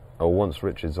 or once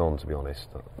Richard's on, to be honest,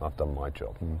 I've done my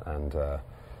job, and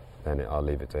then I'll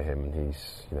leave it to him, and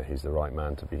he's the right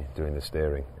man to be doing the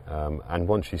steering. And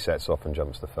once she sets off and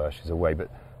jumps the first, she's away. But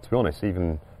to be honest,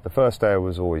 even the first day I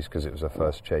was always, because it was her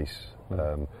first chase,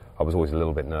 I was always a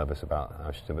little bit nervous about how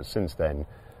she did. But since then,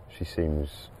 she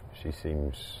seems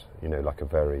you know, like a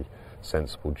very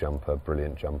sensible jumper,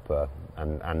 brilliant jumper,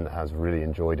 and has really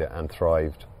enjoyed it and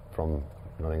thrived from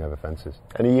running over fences.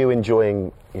 And are you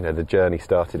enjoying, you know, the journey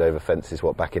started over fences,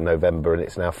 back in November, and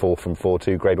it's now 4 from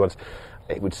 4-2 Grade 1s?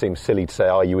 It would seem silly to say,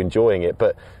 are you enjoying it?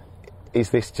 But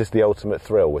is this just the ultimate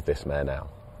thrill with this mare now?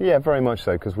 Yeah, very much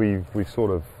so, because we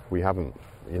haven't,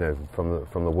 you know,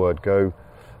 from the word go,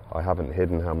 I haven't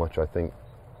hidden how much I think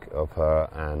of her,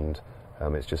 and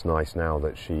it's just nice now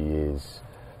that she is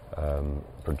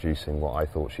producing what I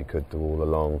thought she could do all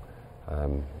along.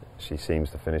 She seems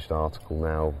the finished article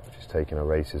now. She's taking a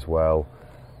race as well,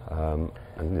 and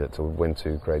to win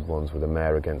 2 Grade 1s with a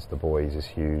mare against the boys is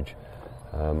huge.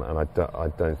 And I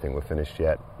don't think we're finished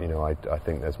yet. You know, I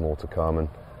think there's more to come, and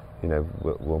you know,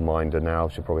 we'll mind her now.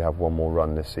 She'll probably have one more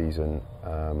run this season,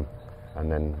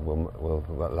 and then we'll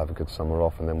have a good summer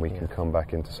off, and then we can come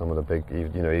back into some of the big,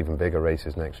 you know, even bigger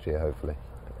races next year, hopefully.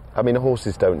 I mean,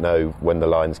 horses don't know when the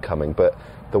line's coming, but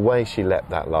the way she leapt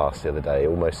that last the other day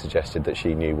almost suggested that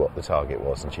she knew what the target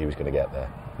was and she was going to get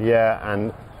there. Yeah,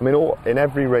 and I mean, in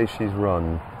every race she's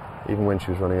run, even when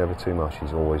she was running over 2 miles,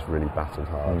 she's always really battled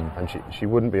hard. And she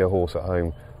wouldn't be a horse at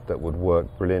home that would work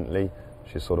brilliantly.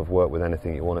 She'd sort of work with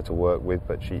anything you wanted to work with,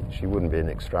 but she wouldn't be an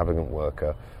extravagant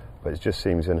worker. But it just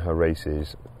seems in her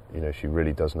races, you know, she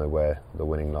really does know where the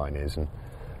winning line is, and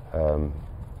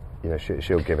you know,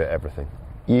 she'll give it everything.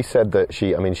 You said that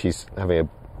she's having a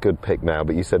good pick now,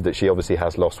 but you said that she obviously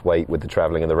has lost weight with the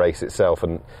travelling and the race itself,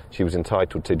 and she was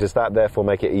entitled to. Does that therefore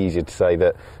make it easier to say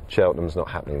that Cheltenham's not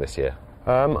happening this year?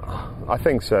 I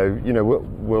think so. You know,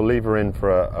 we'll leave her in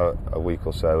for a week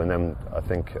or so, and then I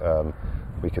think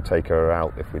we could take her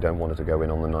out if we don't want her to go in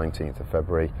on the 19th of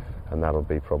February, and that'll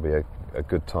be probably a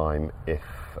good time if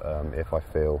I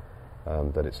feel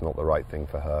that it's not the right thing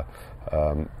for her.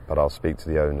 But I'll speak to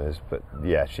the owners. But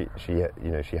yeah, she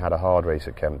had a hard race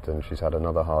at Kempton. She's had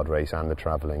another hard race and the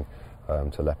travelling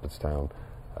to Leopardstown,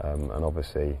 and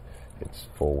obviously it's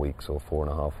 4 weeks or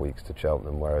 4.5 weeks to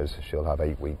Cheltenham, whereas she'll have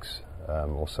 8 weeks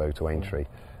or so to Aintree.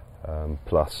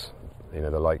 Plus, you know,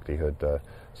 the likelihood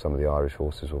some of the Irish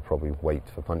horses will probably wait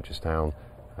for Punchestown,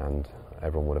 and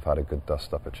everyone would have had a good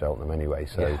dust up at Cheltenham anyway.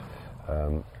 So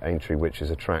Aintree, which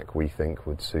is a track we think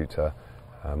would suit her,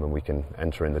 and we can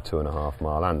enter in the 2.5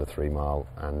 mile and the 3 mile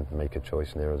and make a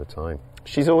choice nearer the time.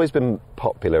 She's always been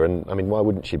popular, and I mean, why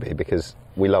wouldn't she be? Because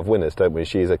we love winners, don't we?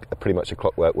 She is pretty much a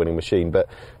clockwork winning machine. But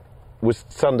was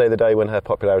Sunday the day when her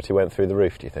popularity went through the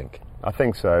roof, do you think? I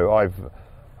think so.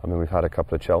 We've had a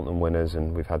couple of Cheltenham winners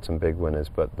and we've had some big winners,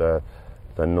 but the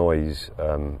noise,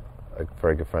 a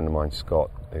very good friend of mine, Scott,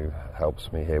 who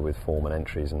helps me here with form and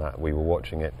entries and that, we were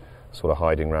watching it sort of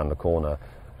hiding around the corner,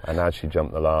 and as she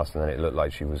jumped the last and then it looked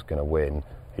like she was going to win,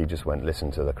 he just went,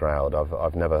 listen to the crowd.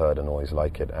 I've never heard a noise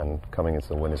like it, and coming into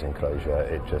the winners' enclosure,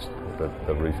 it just,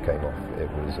 the roof came off.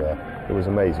 It was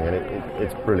amazing, and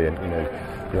it's brilliant. You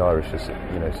know, the Irish,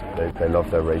 you know, they love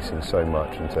their racing so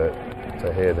much, and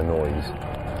to hear the noise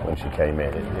when she came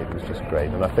in, it was just great.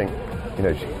 And I think, you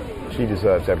know, she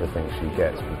deserves everything she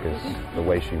gets, because the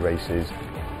way she races,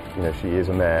 you know, she is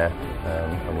a mare,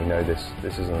 and we know this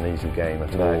isn't an easy game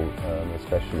at all,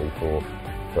 especially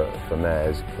for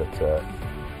mares. But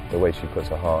the way she puts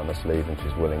her heart in her sleeve, and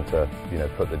she's willing to, you know,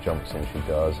 put the jumps in, she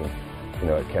does. And you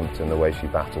know, at Kempton, the way she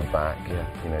battled back,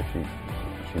 you know,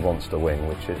 she wants to win,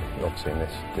 which is obviously in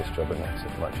this job it makes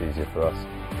it much easier for us.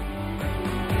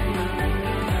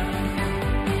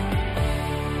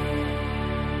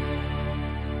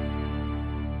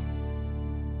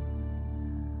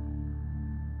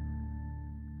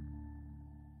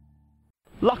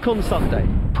 Luck on Sunday,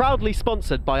 proudly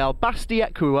sponsored by Al Basti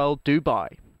Equerel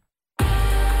Dubai.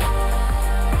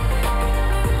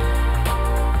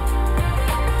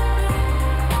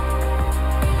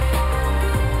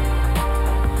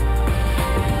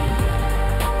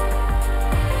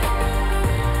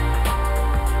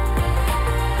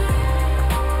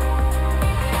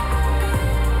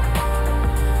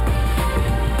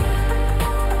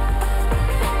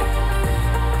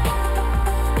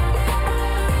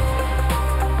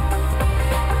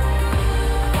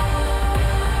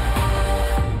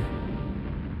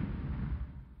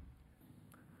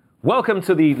 Welcome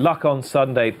to the Luck on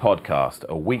Sunday podcast,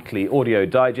 a weekly audio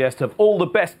digest of all the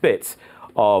best bits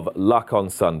of Luck on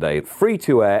Sunday, free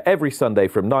to air every Sunday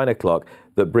from 9 o'clock,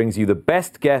 that brings you the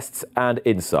best guests and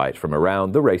insight from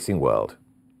around the racing world.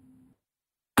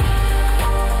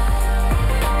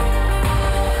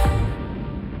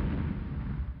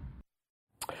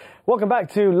 Welcome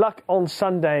back to Luck on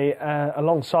Sunday.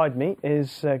 Alongside me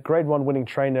is Grade 1 winning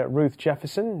trainer Ruth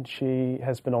Jefferson. She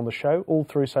has been on the show all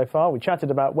through so far. We chatted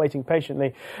about waiting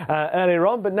patiently earlier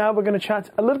on, but now we're going to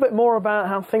chat a little bit more about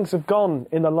how things have gone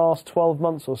in the last 12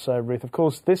 months or so, Ruth. Of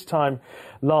course, this time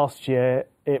last year,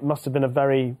 it must have been a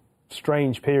very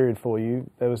strange period for you.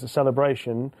 There was a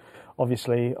celebration,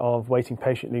 obviously, of waiting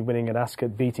patiently, winning at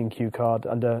Ascot, beating Q Card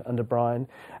under Brian,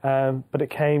 but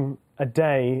it came a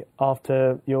day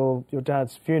after your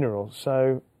dad's funeral.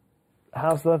 So,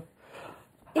 how's the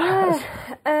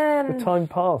time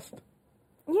passed?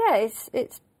 Yeah, it's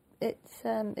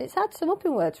had some up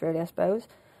in words, really, I suppose.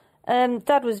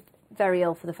 Dad was very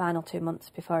ill for the final 2 months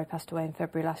before he passed away in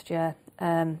February last year.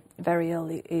 Very ill.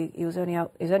 He was only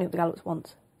up the gallops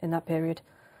once in that period,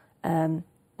 and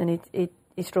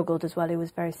he struggled as well. He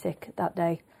was very sick that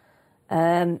day,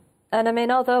 and I mean,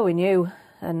 although we knew.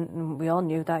 And we all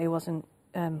knew that he wasn't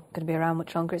going to be around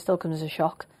much longer. It still comes as a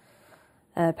shock.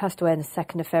 Passed away on the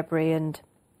 2nd of February, and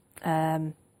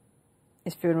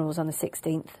his funeral was on the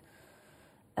 16th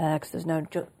because there's no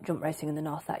jump racing in the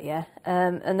north that year.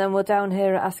 And then we're down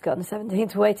here at Ascot on the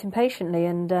 17th waiting patiently.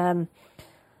 And I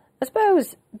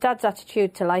suppose Dad's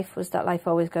attitude to life was that life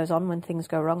always goes on when things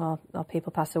go wrong or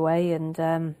people pass away. And,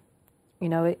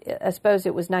 I suppose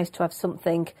it was nice to have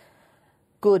something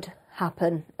good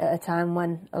happen at a time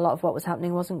when a lot of what was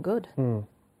happening wasn't good.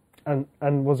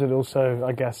 And was it also,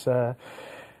 I guess, a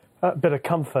bit of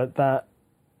comfort that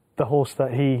the horse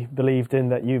that he believed in,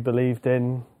 that you believed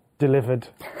in, delivered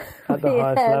at the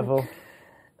highest level?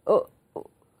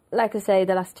 Like I say,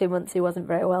 the last 2 months he wasn't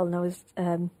very well, and I was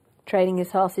training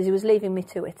his horses. He was leaving me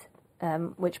to it,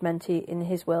 which meant in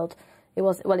his world, he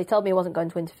told me he wasn't going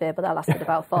to interfere, but that lasted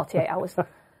about 48 hours.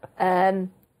 And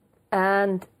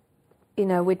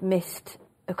we'd missed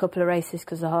a couple of races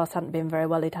because the horse hadn't been very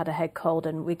well. He'd had a head cold,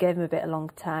 and we gave him a bit of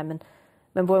long time. And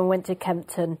remember when we went to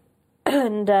Kempton,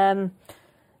 and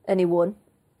he won,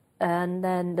 and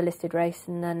then the listed race,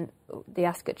 and then the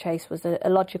Ascot Chase was a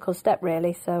logical step,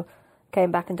 really. So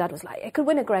came back, and Dad was like, "It could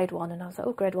win a Grade 1," and I was like,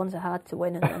 "Oh, Grade 1s are hard to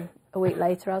win." And then a week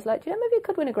later, I was like, "Do you know, maybe you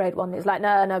could win a Grade 1?" He was like,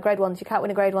 "No, Grade 1s, you can't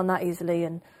win a Grade 1 that easily."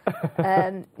 And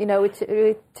we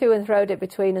to and froed it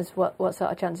between us what sort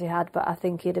of chance he had, but I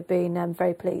think he'd have been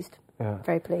very pleased.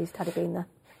 Very pleased had he been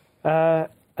there.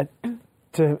 I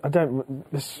don't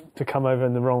want this to come over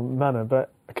in the wrong manner,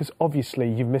 but because obviously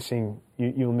you'll miss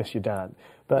your dad.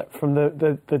 But from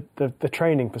the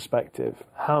training perspective,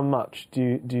 how much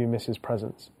do you miss his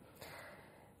presence?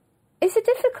 It's a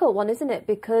difficult one, isn't it?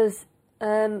 Because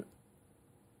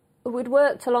we'd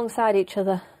worked alongside each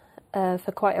other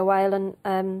for quite a while,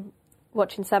 and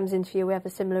watching Sam's interview, we have a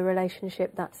similar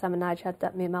relationship that Sam and Nige had,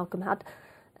 that me and Malcolm had,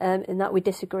 in that we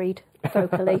disagreed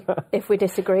vocally if we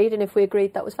disagreed, and if we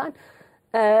agreed, that was fine.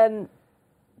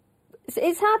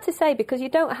 It's hard to say because you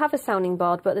don't have a sounding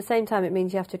board, but at the same time, it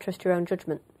means you have to trust your own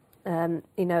judgment.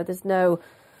 There's no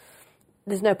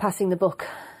passing the buck.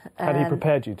 Had he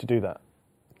prepared you to do that?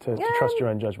 To trust your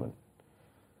own judgment?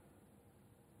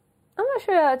 I'm not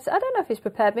sure. I don't know if he's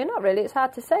prepared me or not, really. It's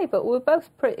hard to say, but we're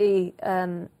both pretty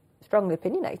strongly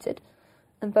opinionated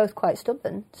and both quite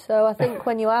stubborn. So I think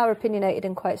when you are opinionated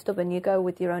and quite stubborn, you go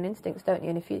with your own instincts, don't you?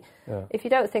 And if you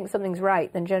don't think something's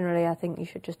right, then generally I think you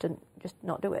should just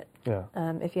not do it. Yeah.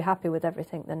 If you're happy with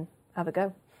everything, then have a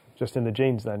go. Just in the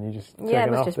genes, then? You just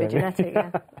it must just be genetic, yeah.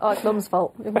 Oh, it's Mum's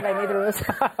fault. We can blame either of us.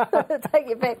 Take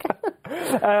your pick.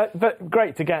 But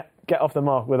great to get off the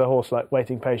mark with a horse like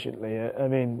Waiting Patiently. I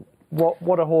mean,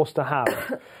 what a horse to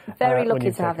have. Very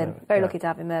lucky to have him. Very lucky to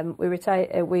have him. We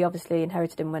retired. We obviously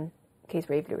inherited him when Keith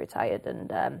Reevely retired,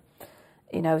 and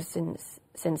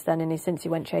since then, and since he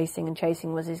went chasing, and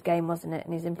chasing was his game, wasn't it?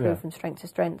 And he's improved from strength to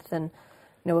strength. And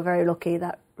we're very lucky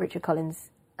that Richard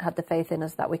Collins had the faith in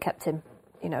us that we kept him.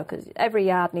 Because every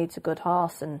yard needs a good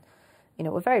horse, and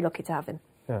we're very lucky to have him.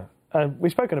 Yeah,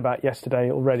 we've spoken about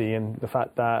yesterday already, and the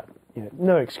fact that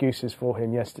no excuses for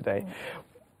him yesterday.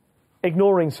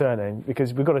 Ignoring surname,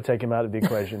 because we've got to take him out of the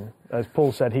equation. As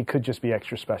Paul said, he could just be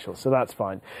extra special, so that's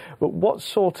fine. But what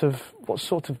sort of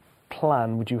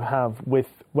plan would you have with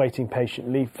Waiting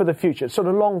Patiently for the future? Sort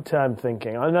of long-term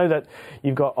thinking. I know that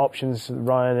you've got options,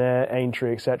 Ryanair,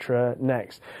 Aintree, etc.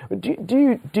 next. But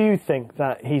do you think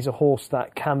that he's a horse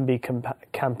that can be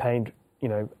campaigned,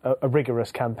 a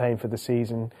rigorous campaign for the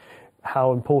season?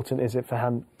 How important is it for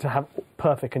him to have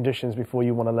perfect conditions before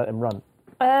you want to let him run?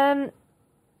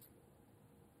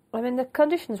 The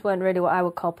conditions weren't really what I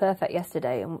would call perfect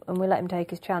yesterday, and we let him take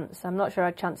his chance. I'm not sure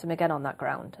I'd chance him again on that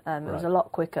ground. It was a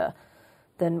lot quicker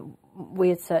than we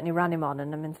had certainly ran him on,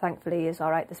 and thankfully he is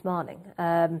all right this morning.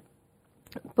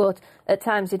 But at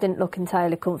times he didn't look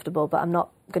entirely comfortable, but I'm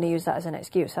not going to use that as an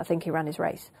excuse. I think he ran his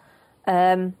race.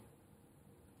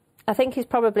 I think he's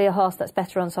probably a horse that's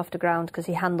better on softer ground because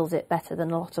he handles it better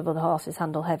than a lot of other horses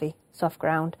handle heavy, soft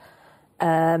ground.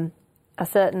 I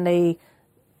certainly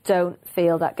don't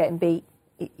feel that getting beat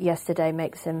yesterday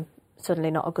makes him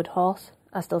suddenly not a good horse.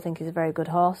 I still think he's a very good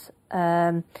horse.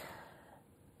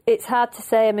 It's hard to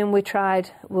say. I mean, we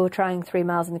were trying 3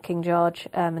 miles in the King George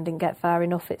and didn't get far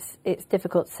enough. It's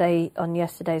difficult to say on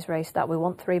yesterday's race that we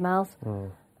want 3 miles.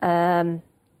 And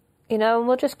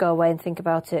we'll just go away and think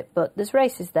about it. But there's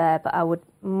races there, but I would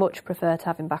much prefer to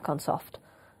have him back on soft.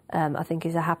 I think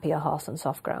he's a happier horse on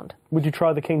soft ground. Would you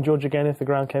try the King George again if the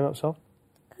ground came up soft?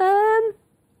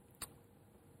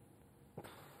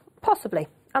 Possibly.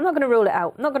 I'm not going to rule it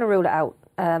out.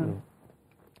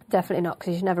 Definitely not,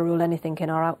 because you should never rule anything in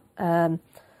or out.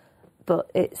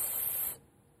 But it's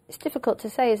difficult to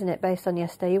say, isn't it, based on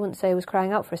yesterday? You wouldn't say he was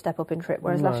crying out for a step up in trip,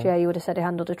 whereas last year you would have said he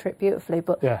handled a trip beautifully.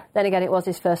 But then again, it was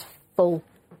his first full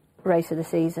race of the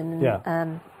season.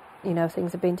 And,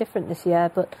 things have been different this year,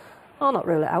 but I'll not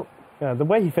rule it out. Yeah, the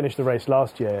way he finished the race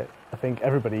last year, I think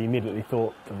everybody immediately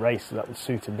thought the race that would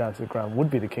suit him down to the ground would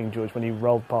be the King George when he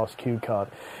rolled past Q Card.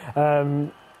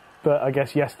 But I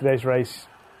guess yesterday's race,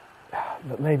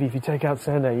 but maybe if you take out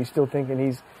Surname, you're still thinking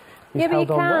he's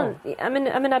held on well. I mean,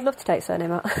 I'd love to take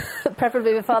Surname out,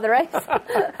 preferably before the race.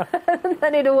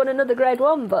 Then he'd have won another Grade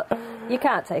 1, but you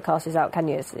can't take horses out, can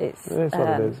you? It's what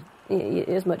it is.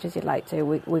 As much as you'd like to,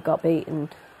 we got beaten.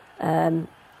 I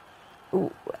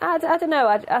don't know.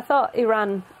 I thought he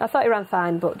ran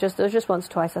fine, but there was just once or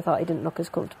twice I thought he didn't look as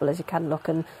comfortable as he can look,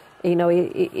 and he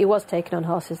was taking on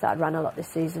horses that had ran a lot this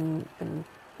season and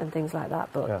things like that.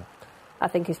 But I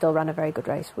think he still ran a very good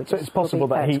race. So it's possible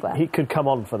that he could come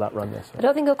on for that run this. I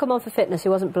don't think he'll come on for fitness. He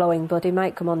wasn't blowing, but he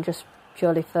might come on just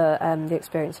purely for the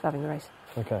experience of having the race.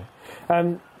 Okay.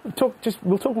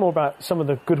 We'll talk more about some of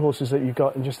the good horses that you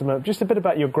got in just a moment. Just a bit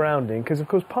about your grounding, because of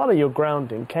course part of your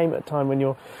grounding came at a time when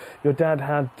your dad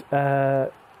had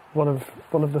one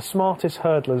of the smartest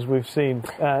hurdlers we've seen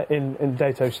in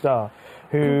Dato Star,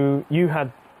 who you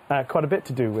had quite a bit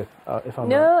to do with, if I'm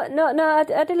right. No, I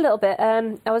did a little bit.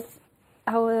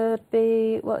 I would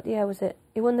be, what year was it?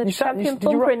 He won the Champion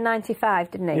Pumper in '95,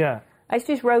 didn't he? Yeah. I used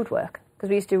to use road work, because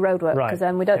we used to do road work, because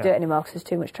we don't do it anymore because there's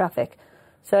too much traffic.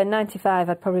 So in '95,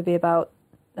 I'd probably be about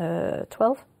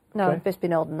 12. No, I'd just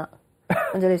been older than that.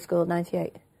 When did I school?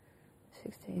 98.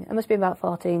 16. I must be about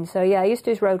 14. So yeah, I used to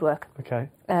use road work. Okay.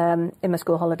 In my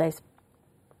school holidays.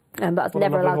 But I was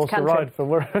never allowed to canter.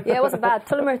 Yeah, it wasn't bad.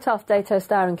 Tullamore Toft, Dato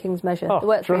Star and King's Measure. There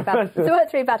weren't three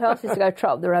bad horses to go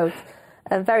trot up the roads.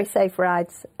 Very safe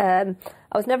rides. I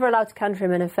was never allowed to canter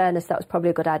him, and in fairness, that was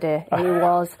probably a good idea. He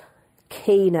was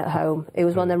keen at home. He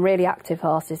was one of them really active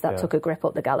horses that took a grip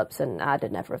up the gallops, and I'd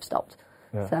never have stopped.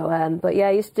 Yeah. So, but yeah,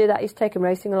 I used to do that. I used to take him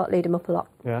racing a lot, lead him up a lot.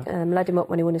 Yeah. Led him up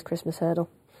when he won his Christmas hurdle.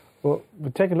 Well,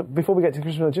 we'll take a look. Before we get to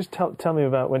Christmas, just tell me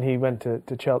about when he went to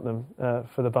Cheltenham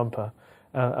for the bumper,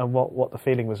 and what the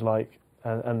feeling was like,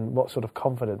 and what sort of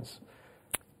confidence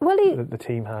the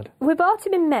team had. We bought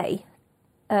him in May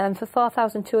for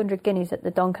 4,200 guineas at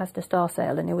the Doncaster Store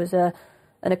Sale, and it was an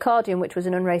accordion, which was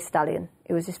an unraced stallion.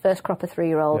 It was his first crop of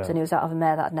 3-year-olds, and he was out of a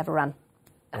mare that had never ran.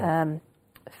 A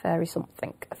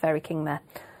Fairy King mare.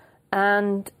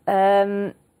 And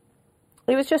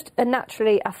he was just a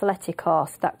naturally athletic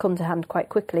horse that come to hand quite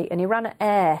quickly, and he ran at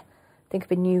Ayr, I think it'd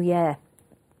been New Year.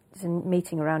 It was a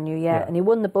meeting around New Year, and he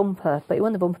won the bumper, but he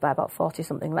won the bumper by about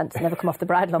 40-something lengths, never come off the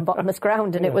bridle on bottomless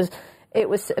ground, and it was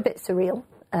a bit surreal.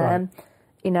 And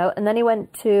then he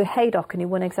went to Haydock, and he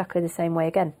won exactly the same way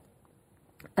again.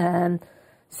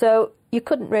 So you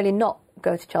couldn't really not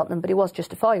go to Cheltenham, but he was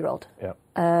just a 4-year-old. Yeah.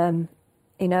 And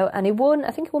he won,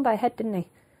 I think he won by a head, didn't he?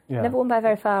 Yeah. Never won by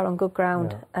very far on good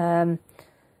ground. Yeah.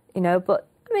 But,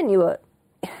 I mean,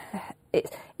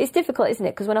 it's difficult, isn't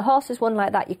it? Because when a horse has won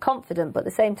like that, you're confident, but at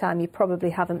the same time, you probably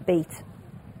haven't beat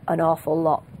an awful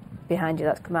lot behind you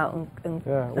that's come out and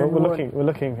we're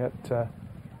looking at...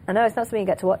 I know, it's not something you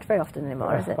get to watch very often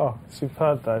anymore, is it? Oh,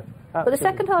 superb, though. Absolutely. But the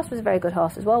second horse was a very good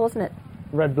horse as well, wasn't it?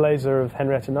 Red Blazer of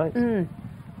Henrietta Knight.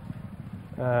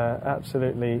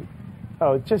 Absolutely.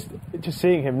 Oh, just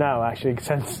seeing him now actually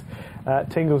sends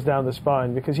tingles down the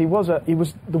spine, because he was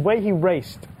the way he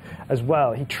raced as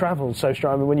well. He travelled so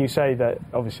strong. I mean, when you say that,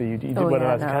 obviously you weren't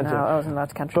allowed to canter. No, I wasn't allowed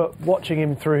to canter. But watching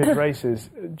him through his races,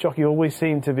 jockey always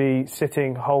seemed to be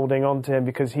sitting, holding on to him,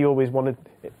 because he always wanted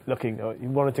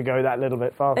to go that little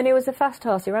bit faster. And he was a fast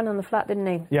horse. He ran on the flat, didn't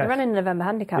he? Yes. He ran in the November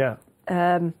handicap.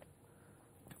 Yeah.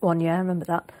 1 year, I remember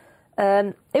that.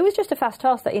 It was just a fast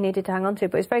horse that he needed to hang on to,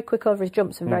 but he was very quick over his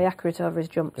jumps and very accurate over his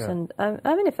jumps. Yeah. And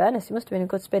I mean, in fairness, he must have been a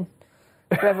good spin.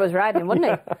 Whoever was riding, wouldn't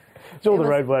he? It's all the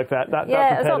road work that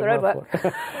yeah, it's all the road work.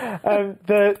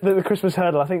 The Christmas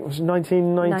hurdle, I think it was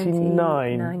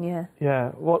 1999. 99, yeah. Yeah.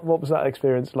 What was that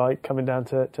experience like, coming down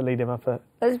to lead him up at?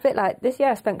 It was a bit like this year.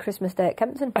 I spent Christmas Day at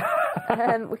Kempton.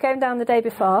 We came down the day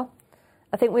before.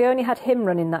 I think we only had him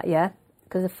running that year,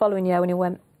 because the following year when he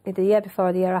went, the year before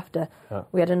or the year after,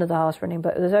 we had another horse running,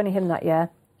 but there was only him that year.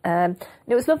 And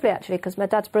it was lovely actually, because my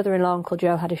dad's brother-in-law, Uncle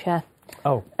Joe, had a share.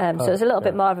 So it was a little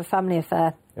bit more of a family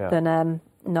affair than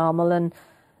normal, and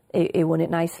he won it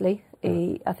nicely.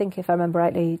 I think, if I remember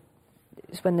rightly,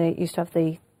 it's when they used to have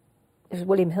it was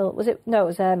William Hill, was it? No,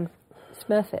 it was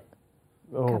Smurfit.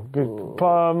 Oh, good.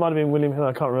 Might have been William Hill,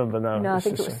 I can't remember now. No, I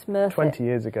think it was Smurfit. 20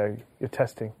 years ago, you're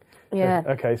testing. Yeah.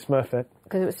 Okay, Smurfit.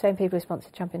 Because it was the same people who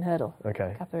sponsored Champion Hurdle.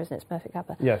 Okay. Kappa, isn't it? Smurfit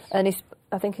Kappa. Yes. And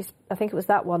I think it was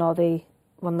that one, or the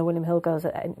one the William Hill girls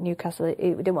at Newcastle. We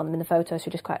didn't want them in the photo, so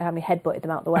we just quite how he headbutted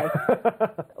them out the way.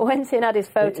 Went in, had his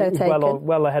photo taken.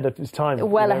 Well ahead of his time.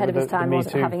 Well ahead of his time,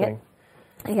 wasn't having it.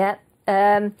 Yeah.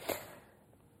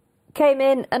 Came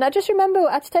in, and I just remember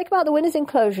I had to take him out the winner's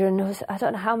enclosure, and there was, I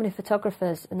don't know how many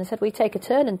photographers, and they said, we take a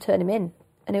turn and turn him in.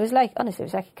 And it was like, honestly, it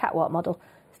was like a catwalk model.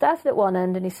 Started at one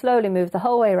end, and he slowly moved the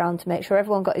whole way around to make sure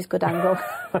everyone got his good angle.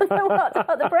 And then walked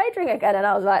out the parade ring again, and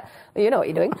I was like, well, you know what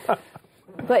you're doing.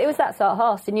 But it was that sort of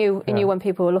horse. He knew when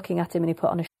people were looking at him, and he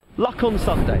put on a Luck on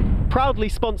Sunday, proudly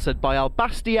sponsored by Al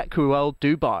Basti Equerel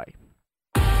Dubai.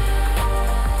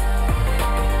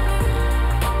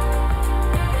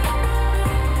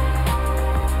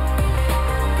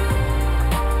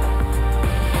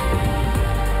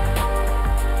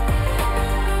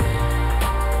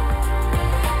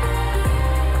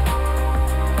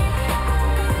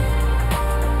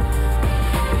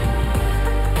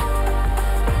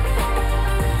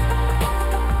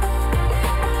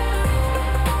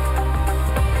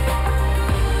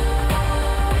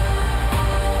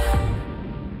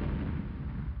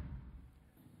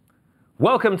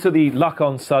 Welcome to the Luck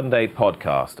on Sunday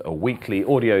podcast, a weekly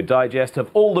audio digest of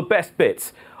all the best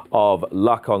bits of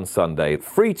Luck on Sunday,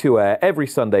 free to air every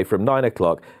Sunday from 9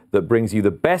 o'clock, that brings you the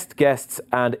best guests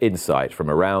and insight from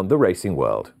around the racing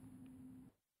world.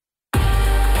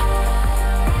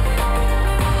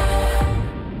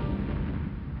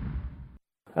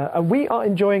 And we are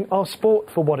enjoying our sport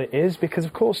for what it is, because,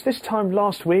 of course, this time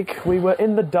last week we were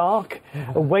in the dark,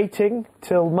 waiting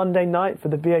till Monday night for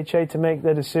the BHA to make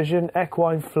their decision.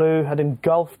 Equine flu had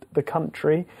engulfed the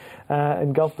country,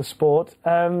 engulfed the sport.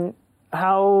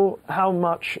 How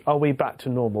much are we back to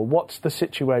normal? What's the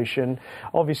situation?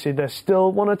 Obviously, there's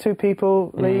still one or two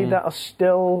people, Lee, that are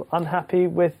still unhappy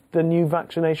with the new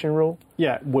vaccination rule.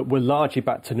 Yeah, we're largely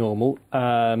back to normal.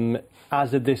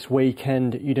 As of this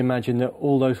weekend, you'd imagine that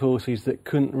all those horses that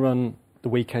couldn't run the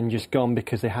weekend just gone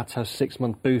because they had to have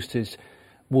 6-month boosters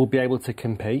will be able to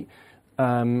compete.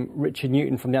 Richard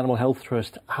Newton from the Animal Health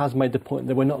Trust has made the point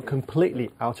that we're not completely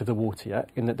out of the water yet,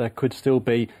 in that there could still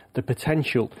be the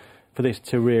potential for this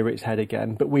to rear its head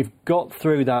again. But we've got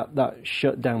through that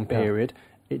shutdown period.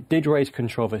 Yeah. It did raise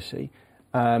controversy.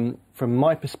 From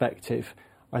my perspective,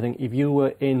 I think if you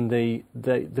were in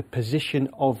the position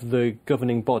of the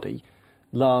governing body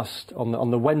on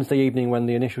the Wednesday evening when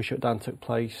the initial shutdown took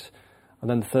place, and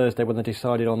then Thursday when they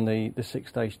decided on the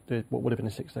 6-day, what would have been a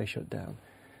 6-day shutdown,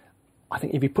 I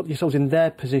think if you put yourselves in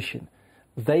their position,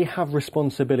 they have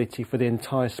responsibility for the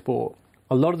entire sport.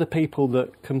 A lot of the people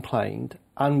that complained,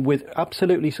 and with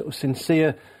absolutely sort of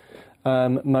sincere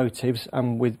motives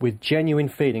and with genuine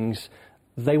feelings,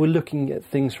 they were looking at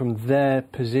things from their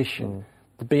position.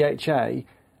 The BHA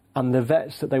and the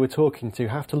vets that they were talking to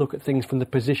have to look at things from the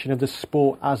position of the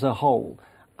sport as a whole.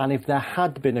 And if there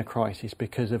had been a crisis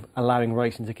because of allowing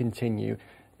racing to continue,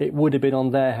 it would have been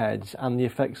on their heads and the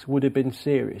effects would have been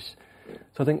serious.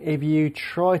 So I think if you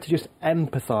try to just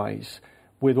empathise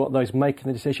with what those making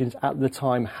the decisions at the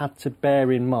time had to bear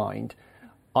in mind,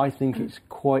 I think it's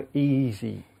quite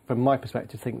easy, from my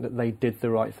perspective, to think that they did the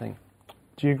right thing.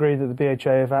 Do you agree that the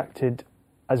BHA have acted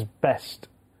as best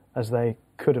as they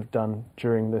could have done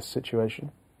during this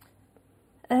situation?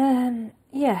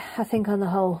 Yeah, I think on the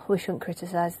whole we shouldn't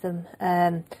criticise them.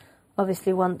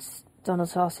 Obviously, once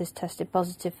Donald's horses tested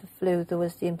positive for flu, there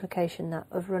was the implication that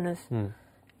of runners,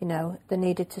 you know, they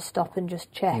needed to stop and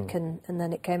just check, and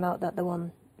then it came out that the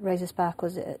one, Razor Spark,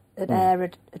 was at Ayr,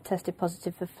 had tested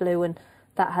positive for flu, and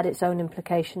that had its own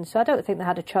implications. So I don't think they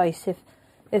had a choice.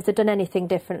 If they'd done anything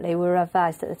differently, we were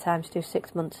advised at the time to do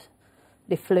 6 months.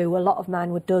 They flew. A lot of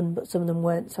mine were done, but some of them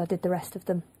weren't, so I did the rest of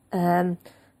them.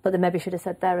 But they maybe should have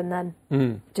said there and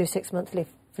then, do 6 monthly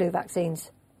flu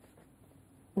vaccines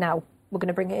now. We're going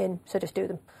to bring it in, so just do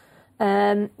them.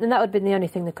 And that would have been the only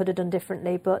thing they could have done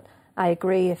differently. But I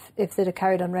agree, if they'd have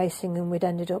carried on racing and we'd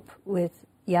ended up with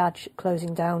Yaj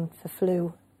closing down for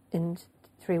flu in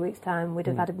 3 weeks' time, we'd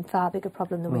have had a far bigger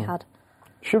problem than we had.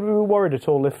 Should we be worried at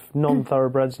all if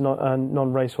non-thoroughbreds and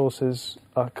non-race horses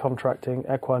are contracting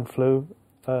equine flu?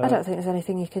 I don't think there's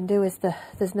anything you can do.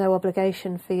 There's no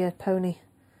obligation for your pony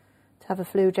to have a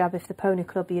flu jab. If the pony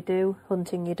club you do,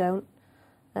 hunting you don't.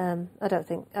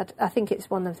 I think it's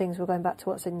one of the things, we're going back to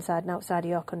what's inside and outside of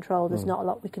your control. There's not a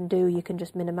lot we can do. You can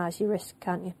just minimise your risk,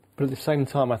 can't you? But at the same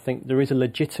time, I think there is a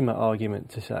legitimate argument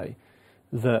to say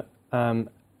that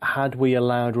had we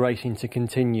allowed racing to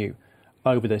continue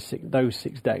over those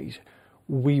 6 days,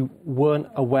 we weren't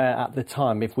aware at the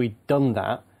time, if we'd done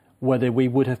that, whether we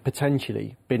would have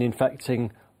potentially been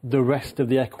infecting the rest of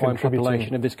the equine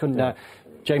population of this country. Now,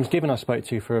 James Gibbon, I spoke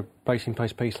to for a Racing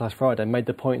Post piece last Friday, made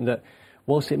the point that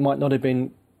whilst it might not have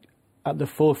been at the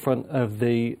forefront of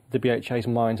the BHA's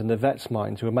minds and the vets'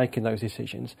 minds who are making those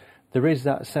decisions, there is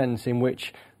that sense in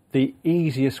which the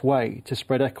easiest way to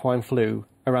spread equine flu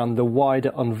around the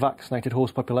wider unvaccinated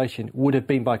horse population would have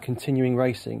been by continuing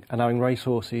racing and allowing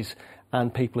racehorses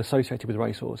and people associated with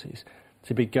racehorses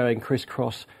to be going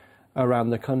crisscross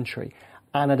around the country.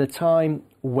 And at a time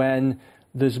when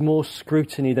there's more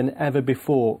scrutiny than ever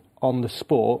before on the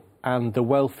sport and the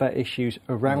welfare issues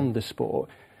around the sport,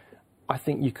 I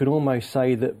think you could almost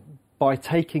say that by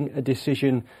taking a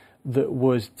decision that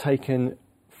was taken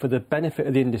for the benefit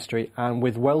of the industry and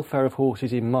with welfare of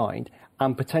horses in mind,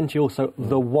 and potentially also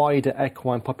the wider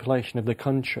equine population of the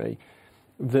country,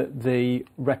 that the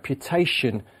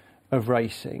reputation of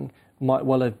racing might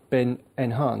well have been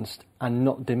enhanced and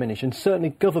not diminished. And certainly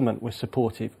government was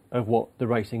supportive of what the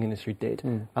racing industry did,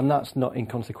 and that's not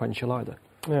inconsequential either.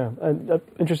 Yeah, and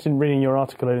interested in reading your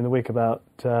article earlier in the week about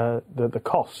the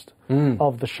cost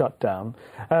of the shutdown.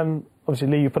 Obviously,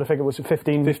 Lee, you put a figure, was it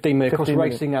 15 million across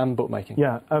racing and bookmaking?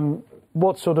 Yeah.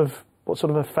 What sort of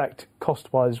effect,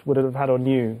 cost-wise, would it have had on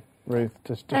you, Ruth,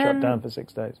 to shut down for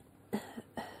 6 days?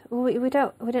 We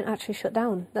didn't actually shut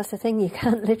down. That's the thing. You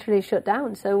can't literally shut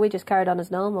down. So we just carried on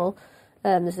as normal.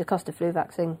 There's the cost of flu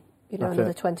vaccine,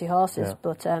 another 20 horses,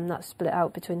 but that's split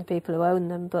out between the people who own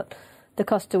them. But the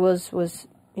cost to us was,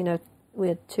 we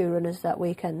had 2 runners that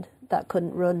weekend that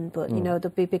couldn't run, but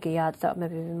there'd be bigger yards that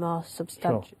would maybe be more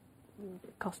substantial,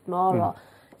 cost more. Or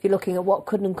if you're looking at what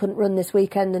could and couldn't run this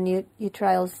weekend, and your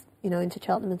trials, into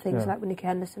Cheltenham and things like with Nicky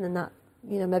Henderson and that,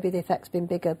 maybe the effect's been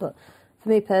bigger. But for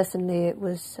me personally, it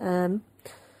was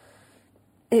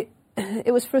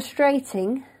it was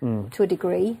frustrating to a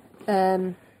degree,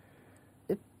 but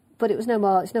it was no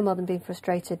more. It's no more than being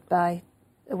frustrated by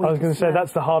a week. I was going to say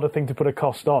that's the harder thing to put a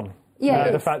cost on.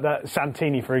 Yeah, the fact that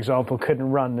Santini, for example,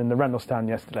 couldn't run in the Rendlesham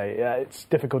yesterday. It's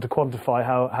difficult to quantify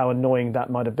how annoying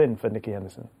that might have been for Nicky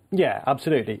Henderson. Yeah,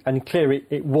 absolutely. And clearly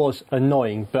it was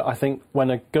annoying, but I think when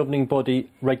a governing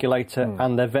body, regulator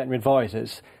and their veterinary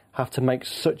advisors have to make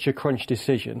such a crunch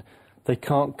decision, they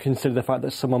can't consider the fact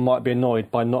that someone might be annoyed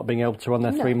by not being able to run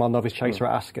their 3-mile novice chaser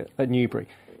at Ascot, at Newbury.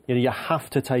 You have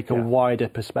to take a wider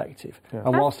perspective. Yeah.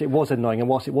 And whilst it was annoying and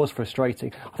whilst it was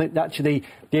frustrating, I think actually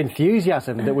the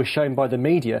enthusiasm that was shown by the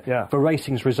media for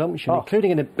racing's resumption,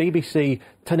 including in a BBC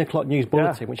 10 o'clock news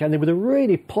bulletin, which ended with a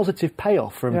really positive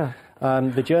payoff from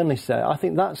the journalists there, I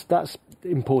think that's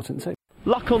important too.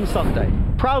 Luck on Sunday,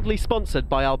 proudly sponsored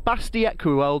by Al Basti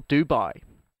Equiworld Dubai.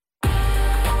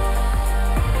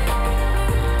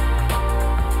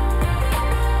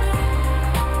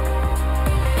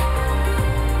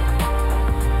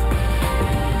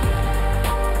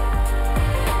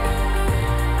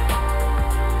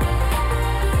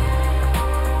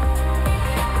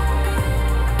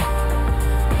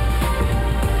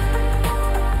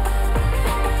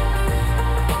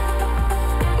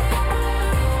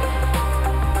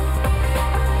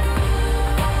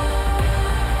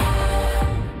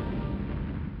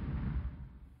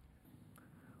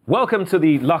 Welcome to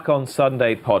the Luck on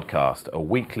Sunday podcast, a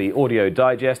weekly audio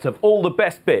digest of all the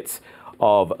best bits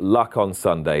of Luck on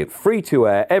Sunday, free to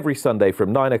air every Sunday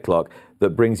from 9 o'clock, that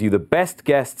brings you the best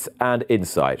guests and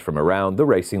insight from around the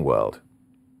racing world.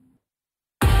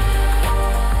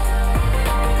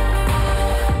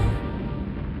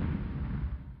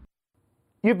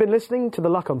 You've been listening to the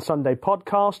Luck on Sunday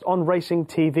podcast on Racing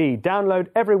TV. Download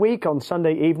every week on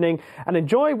Sunday evening and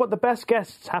enjoy what the best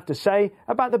guests have to say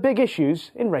about the big issues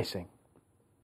in racing.